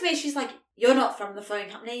 But what gets me, she's like, you're not from the phone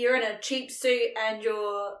company. You're in a cheap suit and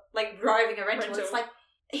you're, driving a rental. It's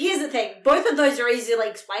here's the thing. Both of those are easily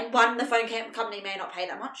explained. One, the phone company may not pay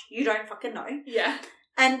that much. You don't fucking know. Yeah.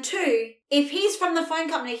 And 2, if he's from the phone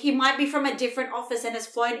company, he might be from a different office and has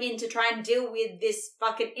flown in to try and deal with this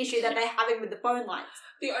fucking issue that they're having with the phone lines.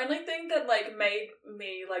 The only thing that, made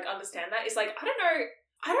me, understand that is, I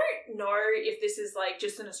don't know if this is,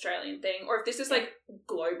 just an Australian thing or if this is,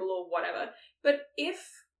 global or whatever. But if,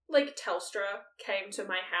 Telstra came to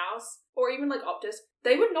my house or even, Optus,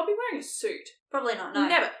 they would not be wearing a suit. Probably not, no.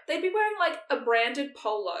 Never. They'd be wearing, a branded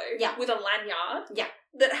polo with a lanyard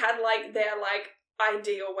that had, their,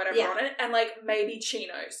 ID or whatever on it, and maybe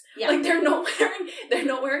chinos. Yeah. They're not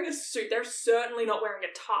wearing a suit. They're certainly not wearing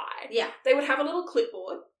a tie. Yeah. They would have a little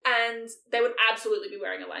clipboard and they would absolutely be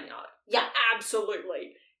wearing a lanyard. Yeah.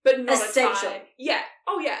 Absolutely. But not essential. a tie. Yeah.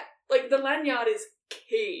 Oh yeah. The lanyard is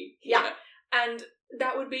key here. Yeah. And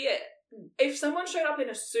that would be it. If someone showed up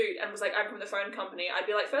in a suit and was like, I'm from the phone company, I'd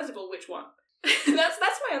be like, first of all, which one?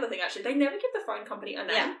 That's my other thing, actually. They never give the phone company a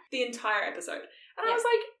name the entire episode. And I was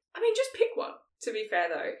like, just pick one. To be fair,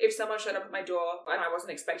 though, if someone showed up at my door and I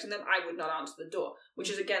wasn't expecting them, I would not answer the door, which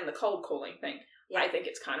is, again, the cold calling thing. Yeah. I think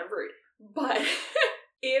it's kind of rude. But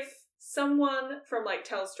if someone from,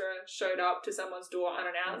 Telstra showed up to someone's door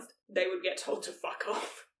unannounced, they would get told to fuck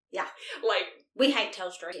off. Yeah. We hate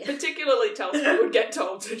Telstra here. Particularly Telstra would get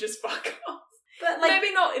told to just fuck off. But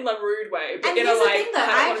maybe not in a rude way, but in a thing, though,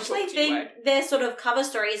 I actually think their sort of cover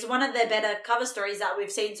story is one of their better cover stories that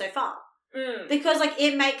we've seen so far. Mm. Because,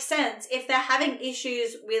 it makes sense. If they're having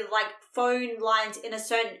issues with, phone lines in a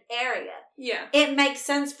certain area, it makes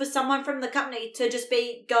sense for someone from the company to just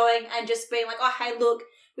be going and just being like, oh, hey, look,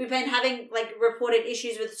 we've been having, reported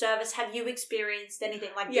issues with service. Have you experienced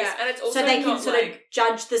anything like this? Yeah, and it's also so they can sort of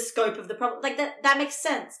judge the scope of the problem. That makes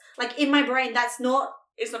sense. In my brain, that's not...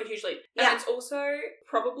 It's not a huge leap. And it's also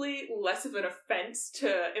probably less of an offence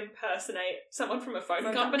to impersonate someone from a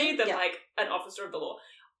phone company than, an officer of the law.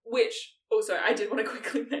 Which, also, I did want to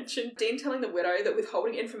quickly mention, Dean telling the widow that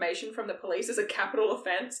withholding information from the police is a capital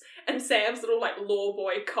offence, and Sam's little, law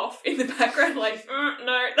boy cough in the background,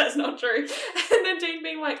 no, that's not true. And then Dean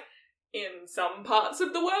being like, in some parts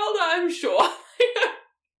of the world, I'm sure.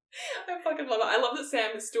 I fucking love it. I love that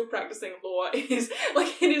Sam is still practicing law in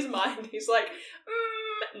his mind. He's like,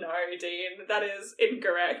 no, Dean, that is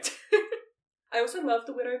incorrect. I also love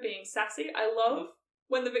the widow being sassy. I love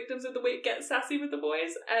when the victims of the week get sassy with the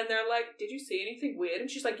boys and they're like, did you see anything weird? And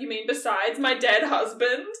she's like, you mean besides my dead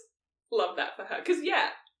husband? Love that for her. Because,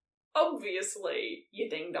 obviously, you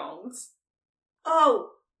ding-dongs. Oh,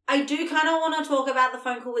 I do kind of want to talk about the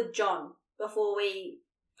phone call with John before we...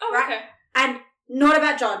 Oh, okay. And not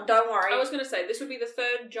about John, don't worry. I was going to say, this would be the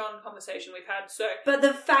third John conversation we've had, so... But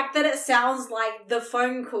the fact that it sounds like the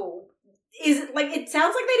phone call... it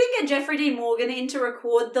sounds like they didn't get Jeffrey Dean Morgan in to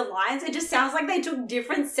record the lines. It just sounds like they took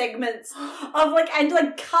different segments of,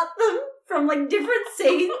 and cut them from, different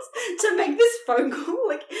scenes to make this phone call.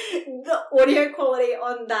 The audio quality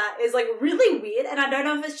on that is, really weird. And I don't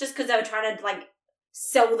know if it's just because they were trying to,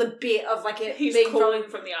 sell the bit of, it He's being calling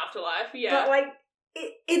from the afterlife, yeah. But,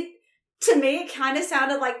 it to me, it kind of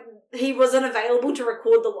sounded like he wasn't available to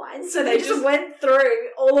record the lines. So they just went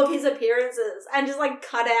through all of his appearances and just,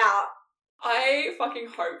 cut out. I fucking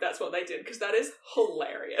hope that's what they did, because that is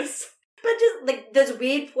hilarious. But just, there's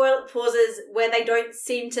weird pauses where they don't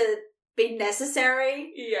seem to be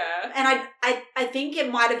necessary. Yeah. And I think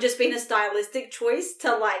it might have just been a stylistic choice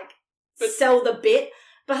to, sell the bit.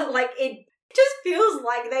 But, just feels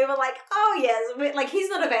like they were like, oh yes, like he's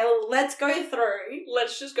not available, let's go through.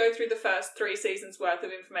 Let's just go through the first 3 seasons worth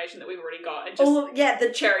of information that we've already got and just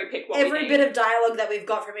the cherry pick what every bit of dialogue that we've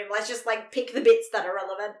got from him, let's just like pick the bits that are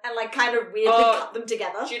relevant and like kind of weirdly cut them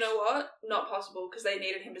together. Do you know what? Not possible, because they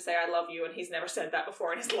needed him to say I love you and he's never said that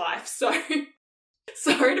before in his life, so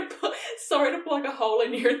sorry to plug a hole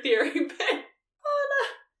in your theory, but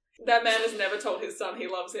that man has never told his son he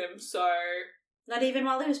loves him, so... Not even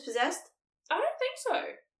while he was possessed? I don't think so.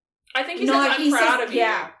 I think he says, I'm proud of you.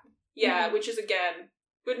 Yeah, which is, again,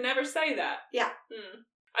 would never say that. Yeah.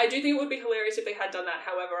 I do think it would be hilarious if they had done that,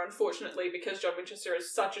 however, unfortunately, because John Winchester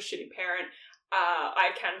is such a shitty parent,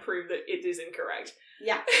 I can prove that it is incorrect.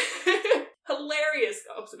 Yeah. Hilarious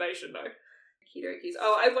observation, though. Okie dokies.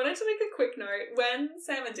 Oh, I wanted to make a quick note. When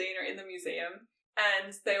Sam and Dean are in the museum...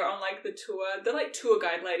 and they were on, like, the tour. The, like, tour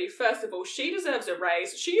guide lady, first of all, she deserves a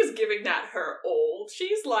raise. She is giving that her all.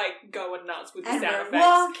 She's, like, going nuts with the sound effects. And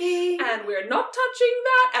we're walking. And we're not touching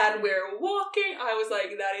that. And we're walking. I was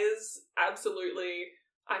like, that is absolutely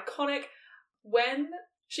iconic. When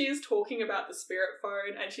she is talking about the spirit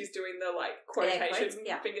phone and she's doing the, like, quotation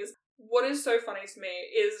fingers, what is so funny to me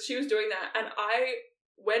is she was doing that and I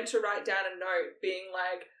went to write down a note being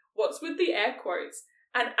like, what's with the air quotes?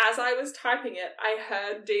 And as I was typing it, I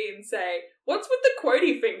heard Dean say, what's with the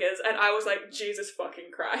quotey fingers? And I was like, Jesus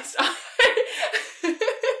fucking Christ.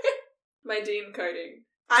 My Dean coding.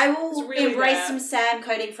 I will really embrace some Sam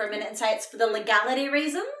coding for a minute and say it's for the legality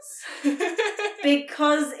reasons.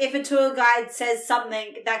 Because if a tour guide says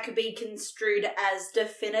something that could be construed as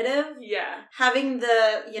definitive, having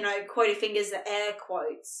the, quotey fingers, the air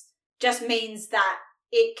quotes, just means that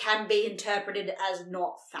it can be interpreted as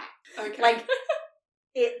not fact. Okay. Like...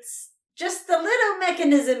 It's just the little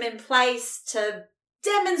mechanism in place to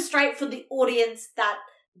demonstrate for the audience that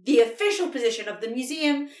the official position of the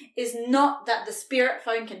museum is not that the spirit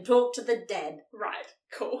phone can talk to the dead. Right,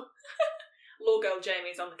 cool. Law girl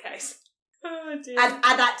Jamie's on the case. Oh dear. Add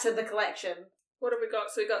that to the collection. What have we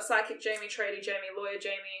got? So we got Psychic Jamie, Tradie Jamie, Lawyer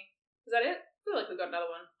Jamie. Is that it? I feel like we've got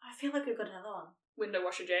another one. I feel like we've got another one. Window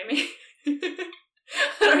Washer Jamie.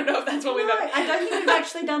 I don't know if that's what we've got. I don't think we've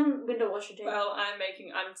actually done Window Washer Jamie. Well,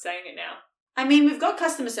 I'm saying it now. I mean, we've got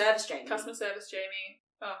Customer Service Jamie. Customer Service Jamie.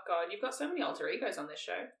 Oh god, you've got so many alter egos on this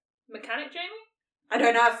show. Mechanic Jamie? I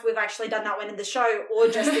don't know if we've actually done that one in the show or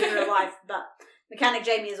just in real life, but Mechanic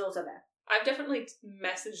Jamie is also there. I've definitely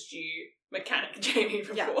messaged you Mechanic Jamie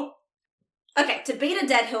before. Yeah. Okay, to beat a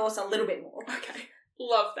dead horse a little bit more. Okay.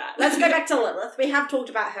 Love that. Let's go back to Lilith. We have talked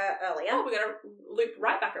about her earlier. Oh, we're going to loop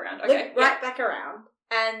right back around. Okay. Loop right back around.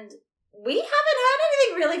 And we haven't heard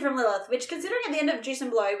anything really from Lilith, which, considering at the end of Juice and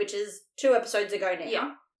Blow, which is 2 episodes ago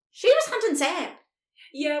now, she was hunting Sam.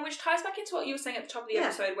 Yeah, which ties back into what you were saying at the top of the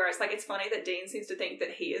episode, where it's like, it's funny that Dean seems to think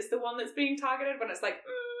that he is the one that's being targeted, when it's like,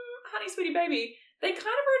 honey, sweetie baby, they kind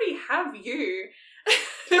of already have you.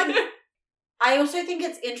 I also think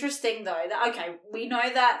it's interesting, though, that, okay, we know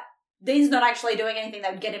that Dean's not actually doing anything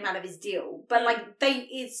that would get him out of his deal. But,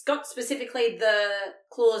 it's got specifically the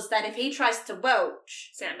clause that if he tries to welch...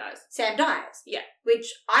 Sam dies. Sam dies. Yeah.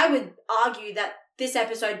 Which I would argue that this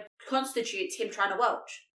episode constitutes him trying to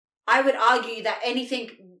welch. I would argue that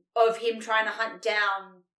anything of him trying to hunt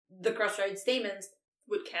down the Crossroads demons...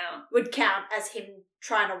 Would count as him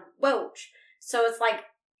trying to welch. So it's like...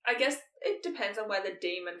 I guess it depends on where the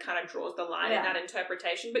demon kind of draws the line in that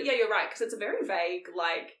interpretation. But yeah, you're right, because it's a very vague,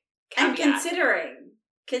 caveat. And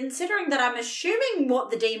considering that I'm assuming what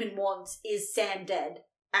the demon wants is Sam dead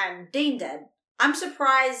and Dean dead, I'm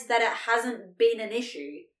surprised that it hasn't been an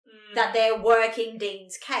issue that they're working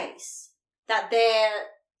Dean's case. That they're,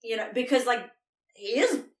 because,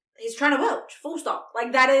 he's trying to welch, full stop.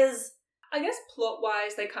 That is... I guess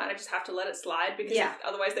plot-wise, they kind of just have to let it slide, because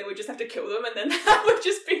otherwise they would just have to kill them, and then that would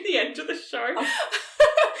just be the end of the show. Oh.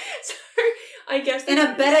 So, I guess... In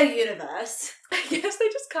a better universe... I guess they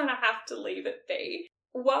just kind of have to leave it be.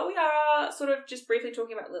 While we are sort of just briefly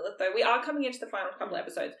talking about Lilith, though, we are coming into the final couple of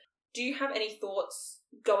episodes. Do you have any thoughts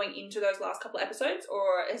going into those last couple of episodes,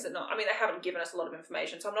 or is it not? I mean, they haven't given us a lot of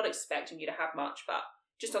information, so I'm not expecting you to have much, but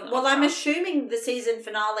just on the... Well, I'm assuming the season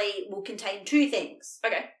finale will contain 2 things.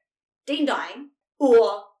 Okay. Dean dying,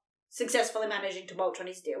 or successfully managing to bolt on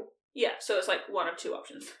his deal. Yeah, so it's one of 2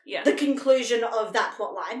 options. Yeah. The conclusion of that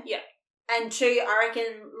plot line. Yeah. And 2, I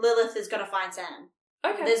reckon Lilith is going to find Sam.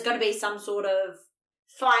 Okay. There's going to be some sort of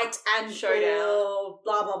fight and showdown. Or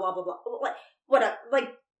blah, blah, blah, blah, blah. Whatever.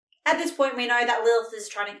 At this point, we know that Lilith is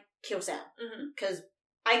trying to kill Sam. Because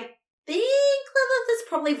I think Lilith is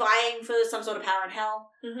probably vying for some sort of power in hell.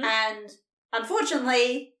 Mm-hmm. And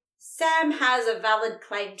unfortunately, Sam has a valid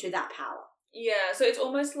claim to that power. Yeah, so it's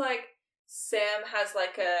almost like Sam has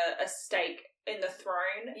like a stake in the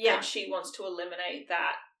throne, and she wants to eliminate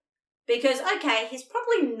that. Because, okay, he's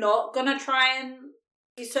probably not going to try and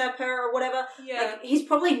usurp her or whatever. Yeah. Like, he's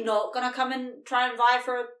probably not going to come and try and vie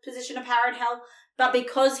for a position of power in hell. But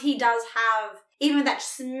because he does have even that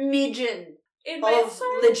smidgen of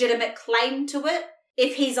legitimate claim to it,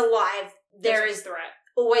 if he's alive, there is threat.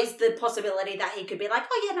 Always the possibility that he could be like,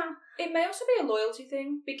 oh, yeah, no. It may also be a loyalty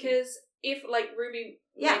thing, because if, like, Ruby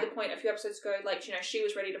made the point a few episodes ago, like, you know, she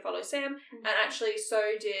was ready to follow Sam, and actually so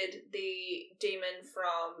did the demon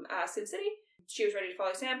from Sin City. She was ready to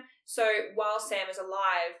follow Sam. So while Sam is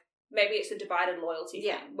alive, maybe it's a divided loyalty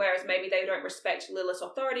thing, whereas maybe they don't respect Lilith's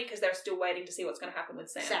authority because they're still waiting to see what's going to happen with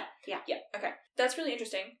Sam. Yeah, okay. That's really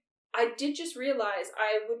interesting. I did just realise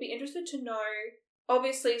I would be interested to know,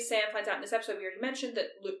 obviously Sam finds out in this episode, we already mentioned that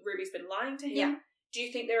Ruby's been lying to him. Yeah. Do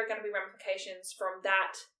you think there are going to be ramifications from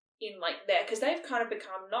that in, like, there? Because they've kind of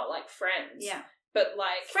become not, like, friends. Yeah. But,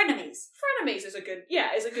 like... Frenemies. Frenemies is a good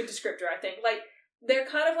descriptor, I think. Like, they're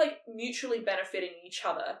kind of, like, mutually benefiting each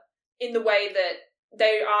other in the way that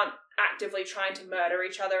they aren't actively trying to murder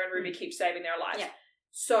each other and Ruby keeps saving their lives. Yeah.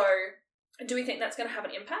 So, do we think that's going to have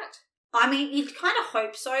an impact? I mean, you'd kind of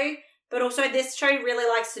hope so, but also this show really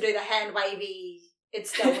likes to do the hand-wavy,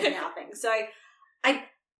 it's still with now thing. So,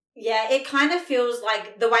 it kind of feels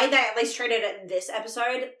like the way they at least treated it in this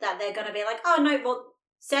episode, that they're going to be like, oh no, well,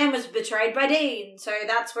 Sam was betrayed by Dean, so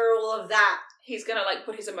that's where all of that. He's going to, like,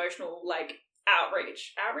 put his emotional, like,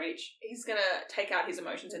 outreach. He's going to take out his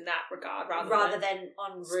emotions in that regard rather than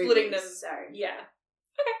on splitting Ruby, them. So. Yeah.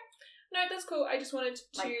 Okay. No, that's cool. I just wanted to...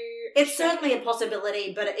 Like, it's certainly a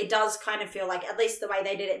possibility, but it does kind of feel like, at least the way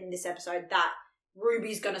they did it in this episode, that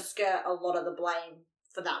Ruby's going to skirt a lot of the blame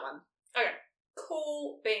for that one. Okay.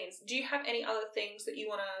 Cool beans. Do you have any other things that you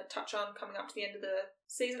want to touch on coming up to the end of the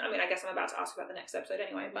season? I mean, I guess I'm about to ask about the next episode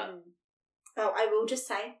anyway, but... Oh, I will just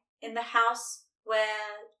say, in the house where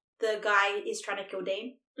the guy is trying to kill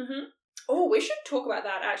Dean. Mm-hmm. Oh, we should talk about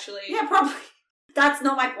that, actually. Yeah, probably. That's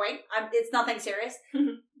not my point. It's nothing serious.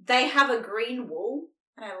 They have a green wall,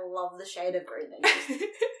 and I love the shade of green they use.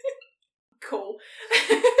 Cool.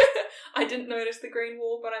 I didn't notice the green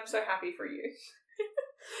wall, but I'm so happy for you.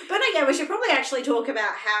 But no, yeah, we should probably actually talk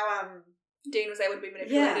about how Dean was able to be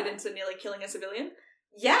manipulated into nearly killing a civilian.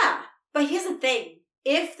 Yeah, but here's the thing.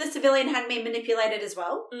 If the civilian had been manipulated as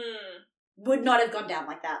well, would not have gone down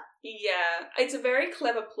like that. Yeah, it's a very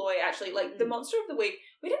clever ploy, actually. Like, the Monster of the Week,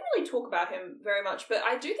 we didn't really talk about him very much, but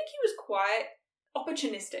I do think he was quite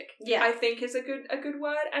opportunistic. Yeah. I think is a good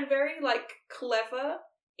word, and very, like, clever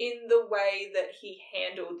in the way that he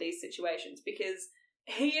handled these situations, because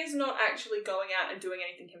he is not actually going out and doing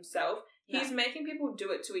anything himself. No. He's making people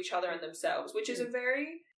do it to each other and themselves, which is a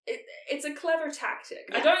very... It's a clever tactic.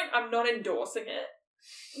 Yeah. I'm not endorsing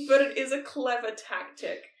it, but it is a clever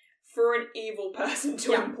tactic for an evil person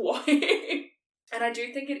to employ. And I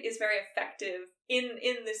do think it is very effective in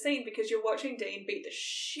this scene, because you're watching Dean beat the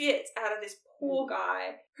shit out of this poor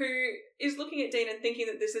guy who is looking at Dean and thinking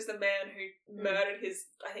that this is the man who murdered his,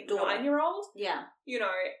 I think, 9-year-old. Yeah. You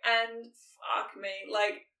know, and fuck me.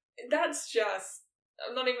 Like, that's just...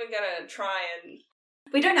 I'm not even going to try and...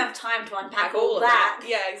 We don't have time to unpack all that.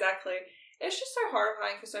 Yeah, exactly. It's just so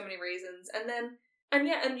horrifying for so many reasons.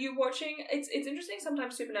 And you're watching... It's interesting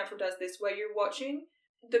sometimes Supernatural does this, where you're watching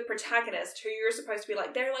the protagonist, who you're supposed to be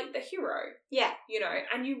like, they're like the hero. Yeah. You know,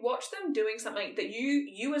 and you watch them doing something that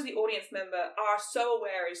you as the audience member are so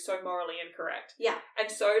aware is so morally incorrect. Yeah.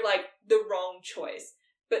 And so, like, the wrong choice.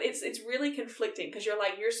 But it's really conflicting, because you're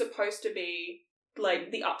like, you're supposed to be,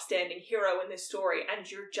 like, the upstanding hero in this story, and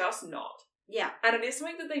you're just not. Yeah. And it is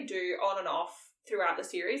something that they do on and off throughout the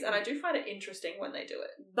series, and I do find it interesting when they do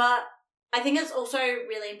it. But I think it's also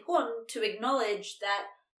really important to acknowledge that,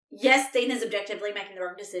 yes, Dean is objectively making the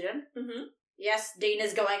wrong decision. Mm-hmm. Yes, Dean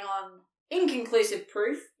is going on inconclusive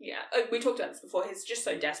proof. Yeah, we talked about this before. He's just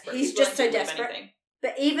so desperate. He's just so desperate.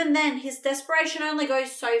 But even then, his desperation only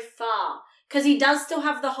goes so far, because he does still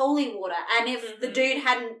have the holy water, and if the dude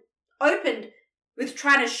hadn't opened with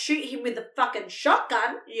trying to shoot him with the fucking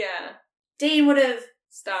shotgun, Dean would have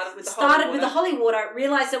started with the holy water,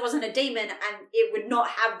 realised it wasn't a demon, and it would not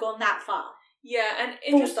have gone that far. Yeah, and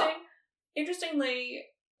interestingly,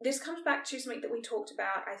 this comes back to something that we talked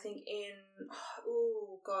about, I think, in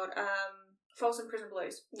Folsom Prison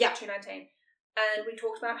Blues, 2019, and we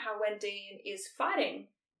talked about how when Dean is fighting,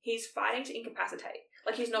 he's fighting to incapacitate.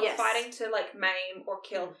 Like, he's not fighting to, like, maim or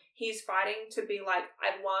kill. He's fighting to be like,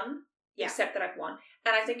 I've won. Yeah. Accept that I've won.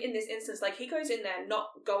 And I think in this instance, like, he goes in there not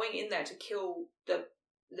going in there to kill the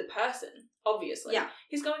person, obviously. Yeah.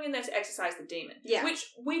 He's going in there to exorcise the demon. Yeah. Which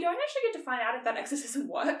we don't actually get to find out if that exorcism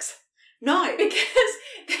works. No. Because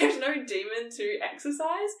there's no demon to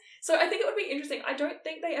exorcise. So I think it would be interesting. I don't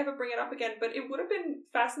think they ever bring it up again, but it would have been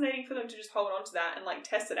fascinating for them to just hold on to that and, like,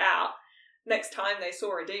 test it out next time they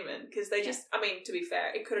saw a demon. Because they just, I mean, to be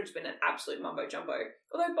fair, it could have just been an absolute mumbo-jumbo.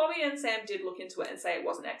 Although Bobby and Sam did look into it and say it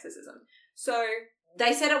wasn't exorcism. So...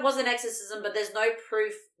 They said it wasn't exorcism, but there's no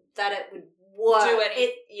proof that it would work.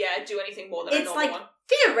 Do anything more than a normal one. It's like,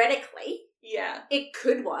 theoretically, it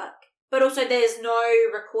could work. But also there's no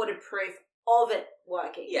recorded proof of it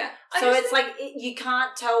working. Yeah. So it's like, you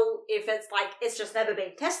can't tell if it's like, it's just never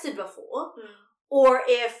been tested before, or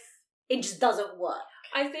if it just doesn't work.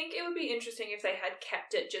 I think it would be interesting if they had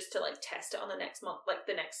kept it just to, like, test it on the next month, like,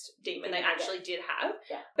 the next demon they actually did have.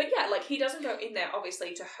 Yeah. But yeah, like, he doesn't go in there,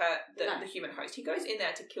 obviously, to hurt the human host. He goes in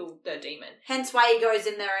there to kill the demon. Hence why he goes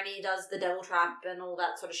in there and he does the devil trap and all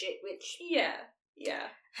that sort of shit, which... Yeah.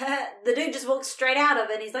 The dude just walks straight out of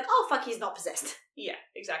it and he's like, oh, fuck, he's not possessed. Yeah,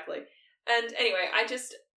 exactly. And anyway,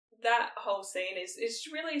 that whole scene is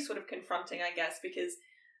really sort of confronting, I guess, because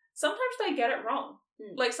sometimes they get it wrong.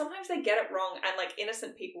 Like, sometimes they get it wrong and, like,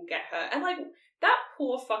 innocent people get hurt. And, like, that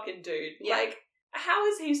poor fucking dude, like, how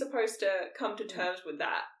is he supposed to come to terms with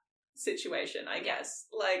that situation, I guess?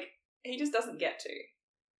 Like, he just doesn't get to.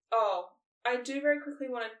 Oh, I do very quickly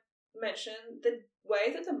want to mention the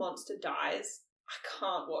way that the monster dies. I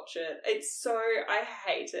can't watch it. It's so... I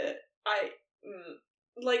hate it.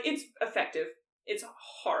 Like, it's effective. It's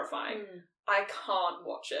horrifying. I can't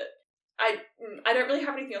watch it. I don't really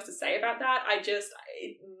have anything else to say about that. I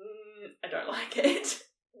don't like it.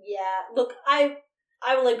 Yeah, look, I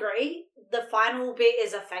will agree. The final bit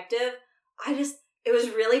is effective. It was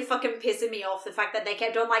really fucking pissing me off, the fact that they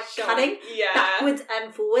kept on, like, cutting backwards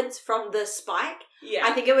and forwards from the spike. Yeah.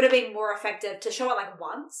 I think it would have been more effective to show it, like,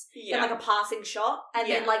 once, in, like, a passing shot, and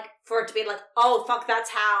then, like, for it to be like, oh, fuck,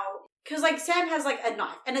 that's how... Because, like, Sam has, like, a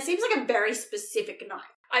knife, and it seems like a very specific knife.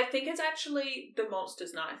 I think it's actually the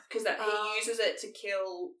monster's knife, because he uses it to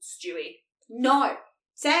kill Stewie. No.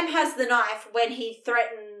 Sam has the knife when he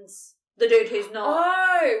threatens the dude who's not.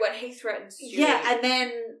 Oh, when he threatens Stewie. Yeah, and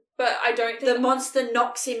then... But I don't think... The monster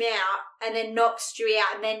knocks him out, and then knocks Stewie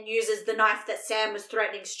out, and then uses the knife that Sam was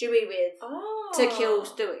threatening Stewie with to kill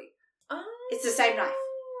Stewie. Oh. It's the same knife.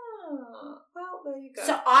 Well, there you go.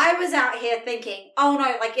 So I was out here thinking, oh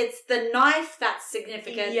no, like, it's the knife that's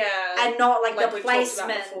significant, and not like the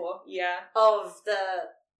placement of the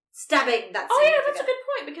stabbing that's significant. Oh yeah, that's a good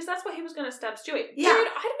point, because that's why he was going to stab Stewie. Yeah. Dude,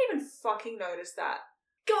 I didn't even fucking notice that.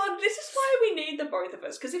 God, this is why we need the both of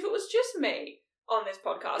us, because if it was just me on this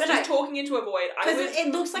podcast, just talking into a void, I would... Because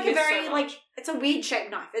it looks like a very, like, it's a weird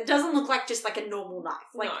shaped knife. It doesn't look like just like a normal knife.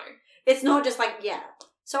 Like, no. It's not just like,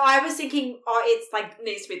 So I was thinking, it's like...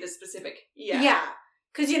 Needs to be this specific. Yeah.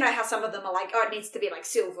 Because you know how some of them are like, it needs to be like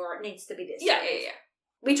silver, or it needs to be this. Yeah.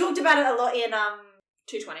 We talked about it a lot in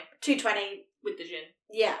 220. With the gin.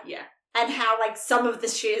 Yeah. Yeah. And how, like, some of the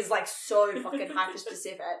shit is, like, so fucking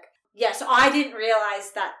hyper-specific. Yeah, so I didn't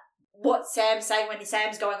realise that what Sam's saying when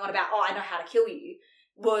Sam's going on about, I know how to kill you,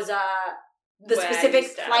 was the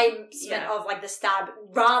specific placement of, like, the stab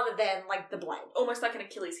rather than, like, the blade. Almost like an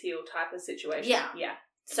Achilles heel type of situation. Yeah. Yeah.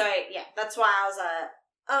 So, yeah, that's why I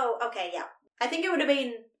was okay, yeah. I think it would have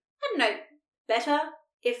been, I don't know, better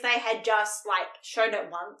if they had just, like, shown it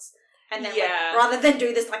once and then, like, rather than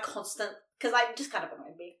do this, like, constant, because, like, just kind of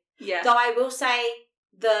annoyed me. Yeah. Though I will say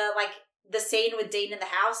the scene with Dean in the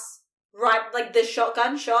house, right, like, the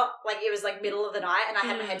shotgun shot, like, it was, like, middle of the night and I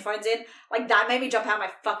had my headphones in, like, that made me jump out my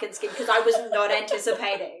fucking skin because I was not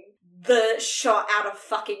anticipating the shot out of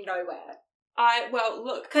fucking nowhere.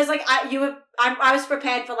 Look. Because, like, I was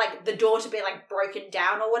prepared for, like, the door to be, like, broken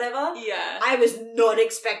down or whatever. Yeah. I was not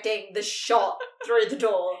expecting the shot through the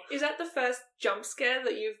door. Is that the first jump scare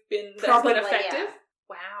that you've been, Probably, that's been effective? Yeah.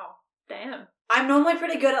 Wow. Damn. I'm normally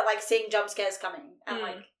pretty good at, like, seeing jump scares coming. And,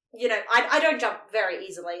 like, you know, I don't jump very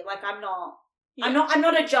easily. Like, I'm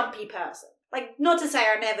not a jumpy person. Like, not to say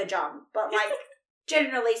I never jump, but, like,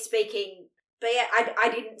 generally speaking... But yeah,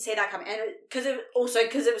 I didn't see that coming, and because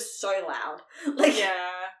it was so loud. Like,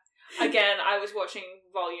 yeah. Again, I was watching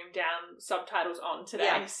volume down, subtitles on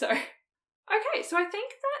today. So okay, so I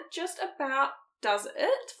think that just about does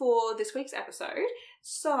it for this week's episode.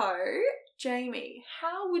 So, Jamie,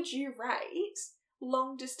 how would you rate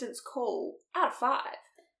Long Distance Call out of 5?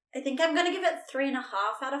 I think I'm gonna give it 3.5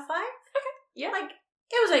 out of 5. Okay, yeah, like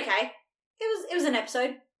it was okay. It was an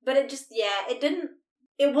episode, but it just it didn't.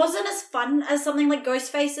 It wasn't as fun as something like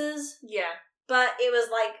Ghostfaces. Yeah. But it was,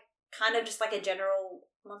 like, kind of just, like, a general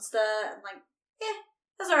monster. And, like,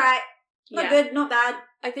 that's alright. Not good, not bad.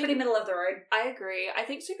 I think pretty middle of the road. I agree. I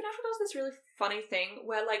think Supernatural does this really funny thing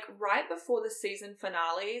where, like, right before the season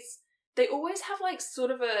finales, they always have, like,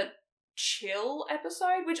 sort of a chill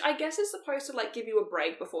episode, which I guess is supposed to, like, give you a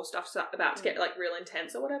break before stuff's about to get, like, real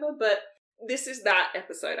intense or whatever, but this is that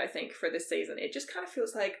episode, I think, for this season. It just kind of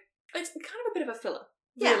feels like it's kind of a bit of a filler.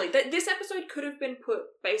 Yeah. Really. This episode could have been put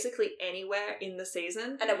basically anywhere in the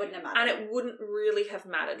season. And it wouldn't have mattered. And it wouldn't really have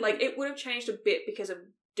mattered. Like, it would have changed a bit because of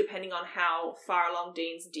depending on how far along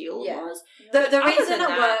Dean's deal was. The reason it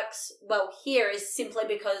works well here is simply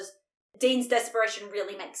because Dean's desperation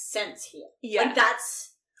really makes sense here. Yeah. Like,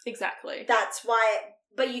 that's... Exactly. That's why...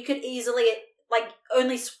 But you could easily... Like,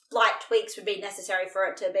 only slight tweaks would be necessary for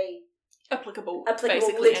it to be... Applicable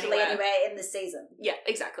literally anywhere in this season. Yeah,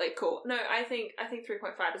 exactly. Cool. No, I think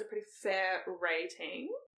 3.5 is a pretty fair rating.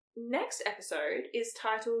 Next episode is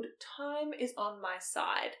titled Time is on My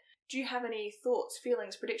Side. Do you have any thoughts,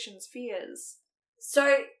 feelings, predictions, fears?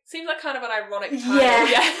 So... Seems like kind of an ironic title.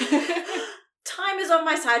 Yeah. Time is on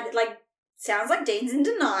my side. Like, sounds like Dean's in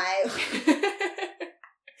denial.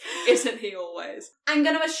 Isn't he always? I'm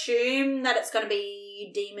going to assume that it's going to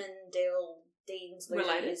be Dean's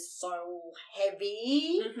losing is so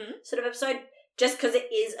heavy sort of episode, just because it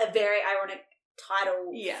is a very ironic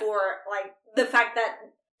title for, like, the fact that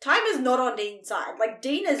time is not on Dean's side. Like,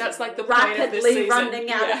 Dean is the rapidly running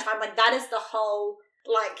out of time. Like, that is the whole,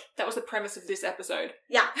 like... That was the premise of this episode.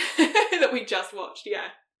 Yeah. That we just watched, yeah.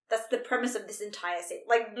 That's the premise of this entire season.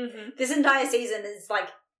 Like, this entire season is, like,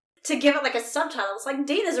 to give it, like, a subtitle, it's like,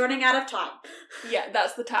 Dean is running out of time. Yeah,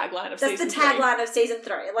 that's the tagline of season 3. That's the tagline of season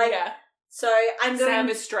 3. Like, yeah. So I'm going... Sam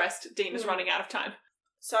is stressed. Dean is running out of time.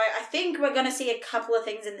 So I think we're going to see a couple of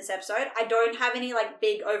things in this episode. I don't have any, like,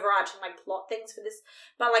 big overarching, like, plot things for this.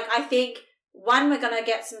 But, like, I think, one, we're going to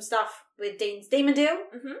get some stuff with Dean's demon deal.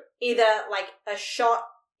 Either, like, a shot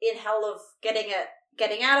in hell of getting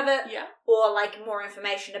out of it. Yeah. Or, like, more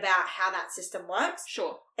information about how that system works.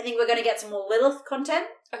 Sure. I think we're going to get some more Lilith content.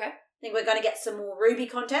 Okay. I think we're going to get some more Ruby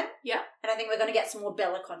content. Yeah. And I think we're going to get some more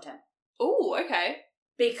Bella content. Ooh, okay.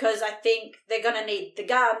 Because I think they're going to need the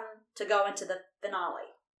gun to go into the finale.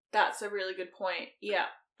 That's a really good point. Yeah.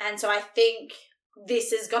 And so I think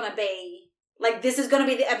this is going to be... Like, this is going to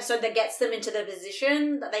be the episode that gets them into the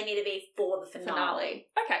position that they need to be for the finale.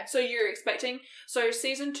 Okay, so you're expecting... So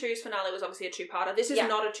season 2's finale was obviously a 2-parter. This is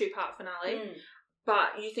not a 2-part finale.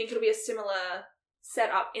 But you think it'll be a similar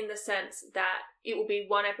setup in the sense that it will be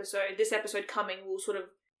one episode. This episode coming will sort of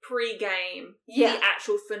pre-game the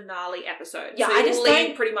actual finale episode. Yeah, so I just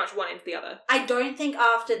lead pretty much one into the other. I don't think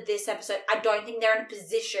after this episode, I don't think they're in a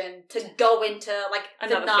position to go into, like,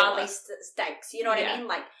 another finale stakes. You know what I mean?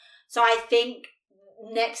 Like, so I think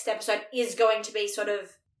next episode is going to be sort of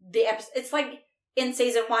the episode. It's like in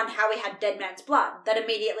season 1 how we had Dead Man's Blood that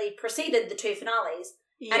immediately preceded the 2 finales.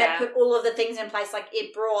 Yeah. And it put all of the things in place. Like,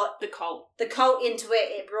 it brought the cult into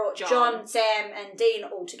it. It brought John, Sam, and Dean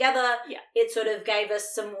all together. Yeah. It sort of gave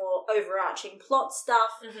us some more overarching plot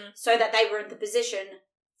stuff so that they were in the position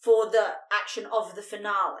for the action of the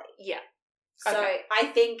finale. Yeah. So I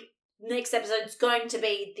think next episode is going to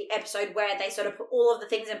be the episode where they sort of put all of the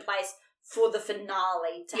things in place for the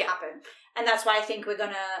finale to happen. And that's why I think we're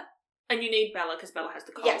going to... And you need Bella because Bella has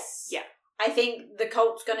the cult. Yes. Yeah. I think the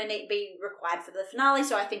cult's going to be required for the finale,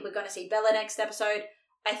 so I think we're going to see Bella next episode.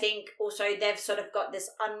 I think also they've sort of got this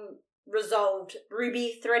unresolved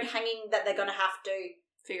Ruby thread hanging that they're going to have to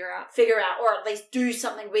figure out, or at least do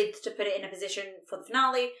something with to put it in a position for the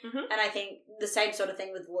finale. And I think the same sort of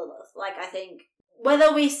thing with Lilith. Like, I think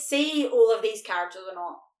whether we see all of these characters or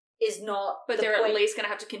not is not But they're point, at least going to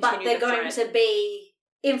have to continue but they're going to be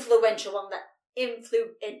influential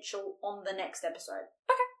on the next episode.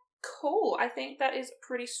 Okay. Cool. I think that is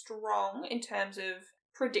pretty strong in terms of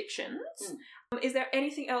predictions. Is there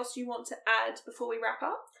anything else you want to add before we wrap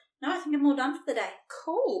up? No, I think I'm all done for the day.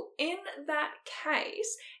 Cool. In that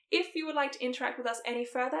case, if you would like to interact with us any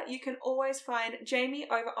further, you can always find Jamie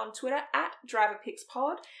over on Twitter at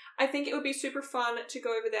DriverPixPod. I think it would be super fun to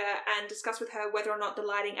go over there and discuss with her whether or not the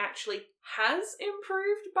lighting actually has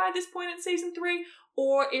improved by this point in season 3,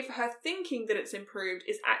 or if her thinking that it's improved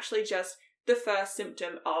is actually just the first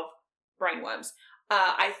symptom of brainworms.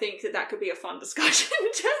 I think that could be a fun discussion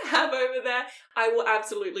to have over there. I will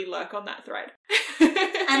absolutely lurk on that thread.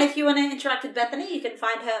 And if you want to interact with Bethany, you can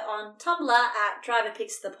find her on Tumblr at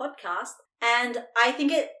DriverPixThePodcast. And I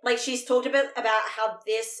think she's talked a bit about how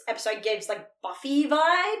this episode gives, like, Buffy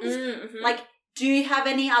vibes. Like, do you have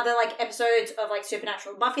any other, like, episodes of, like,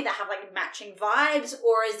 Supernatural and Buffy that have, like, matching vibes?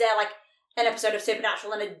 Or is there, like, an episode of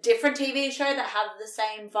Supernatural and a different TV show that have the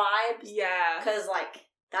same vibes? Yeah. Because, like,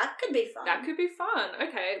 that could be fun. That could be fun.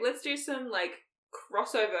 Okay, let's do some, like,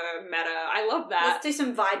 crossover meta. I love that. Let's do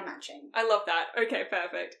some vibe matching. I love that. Okay,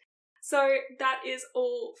 perfect. So that is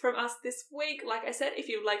all from us this week. Like I said, if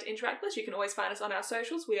you would like to interact with us, you can always find us on our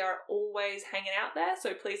socials. We are always hanging out there,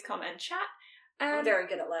 so please come and chat. I'm very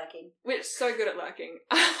good at lurking. We're so good at lurking.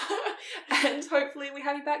 And hopefully we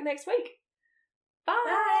have you back next week.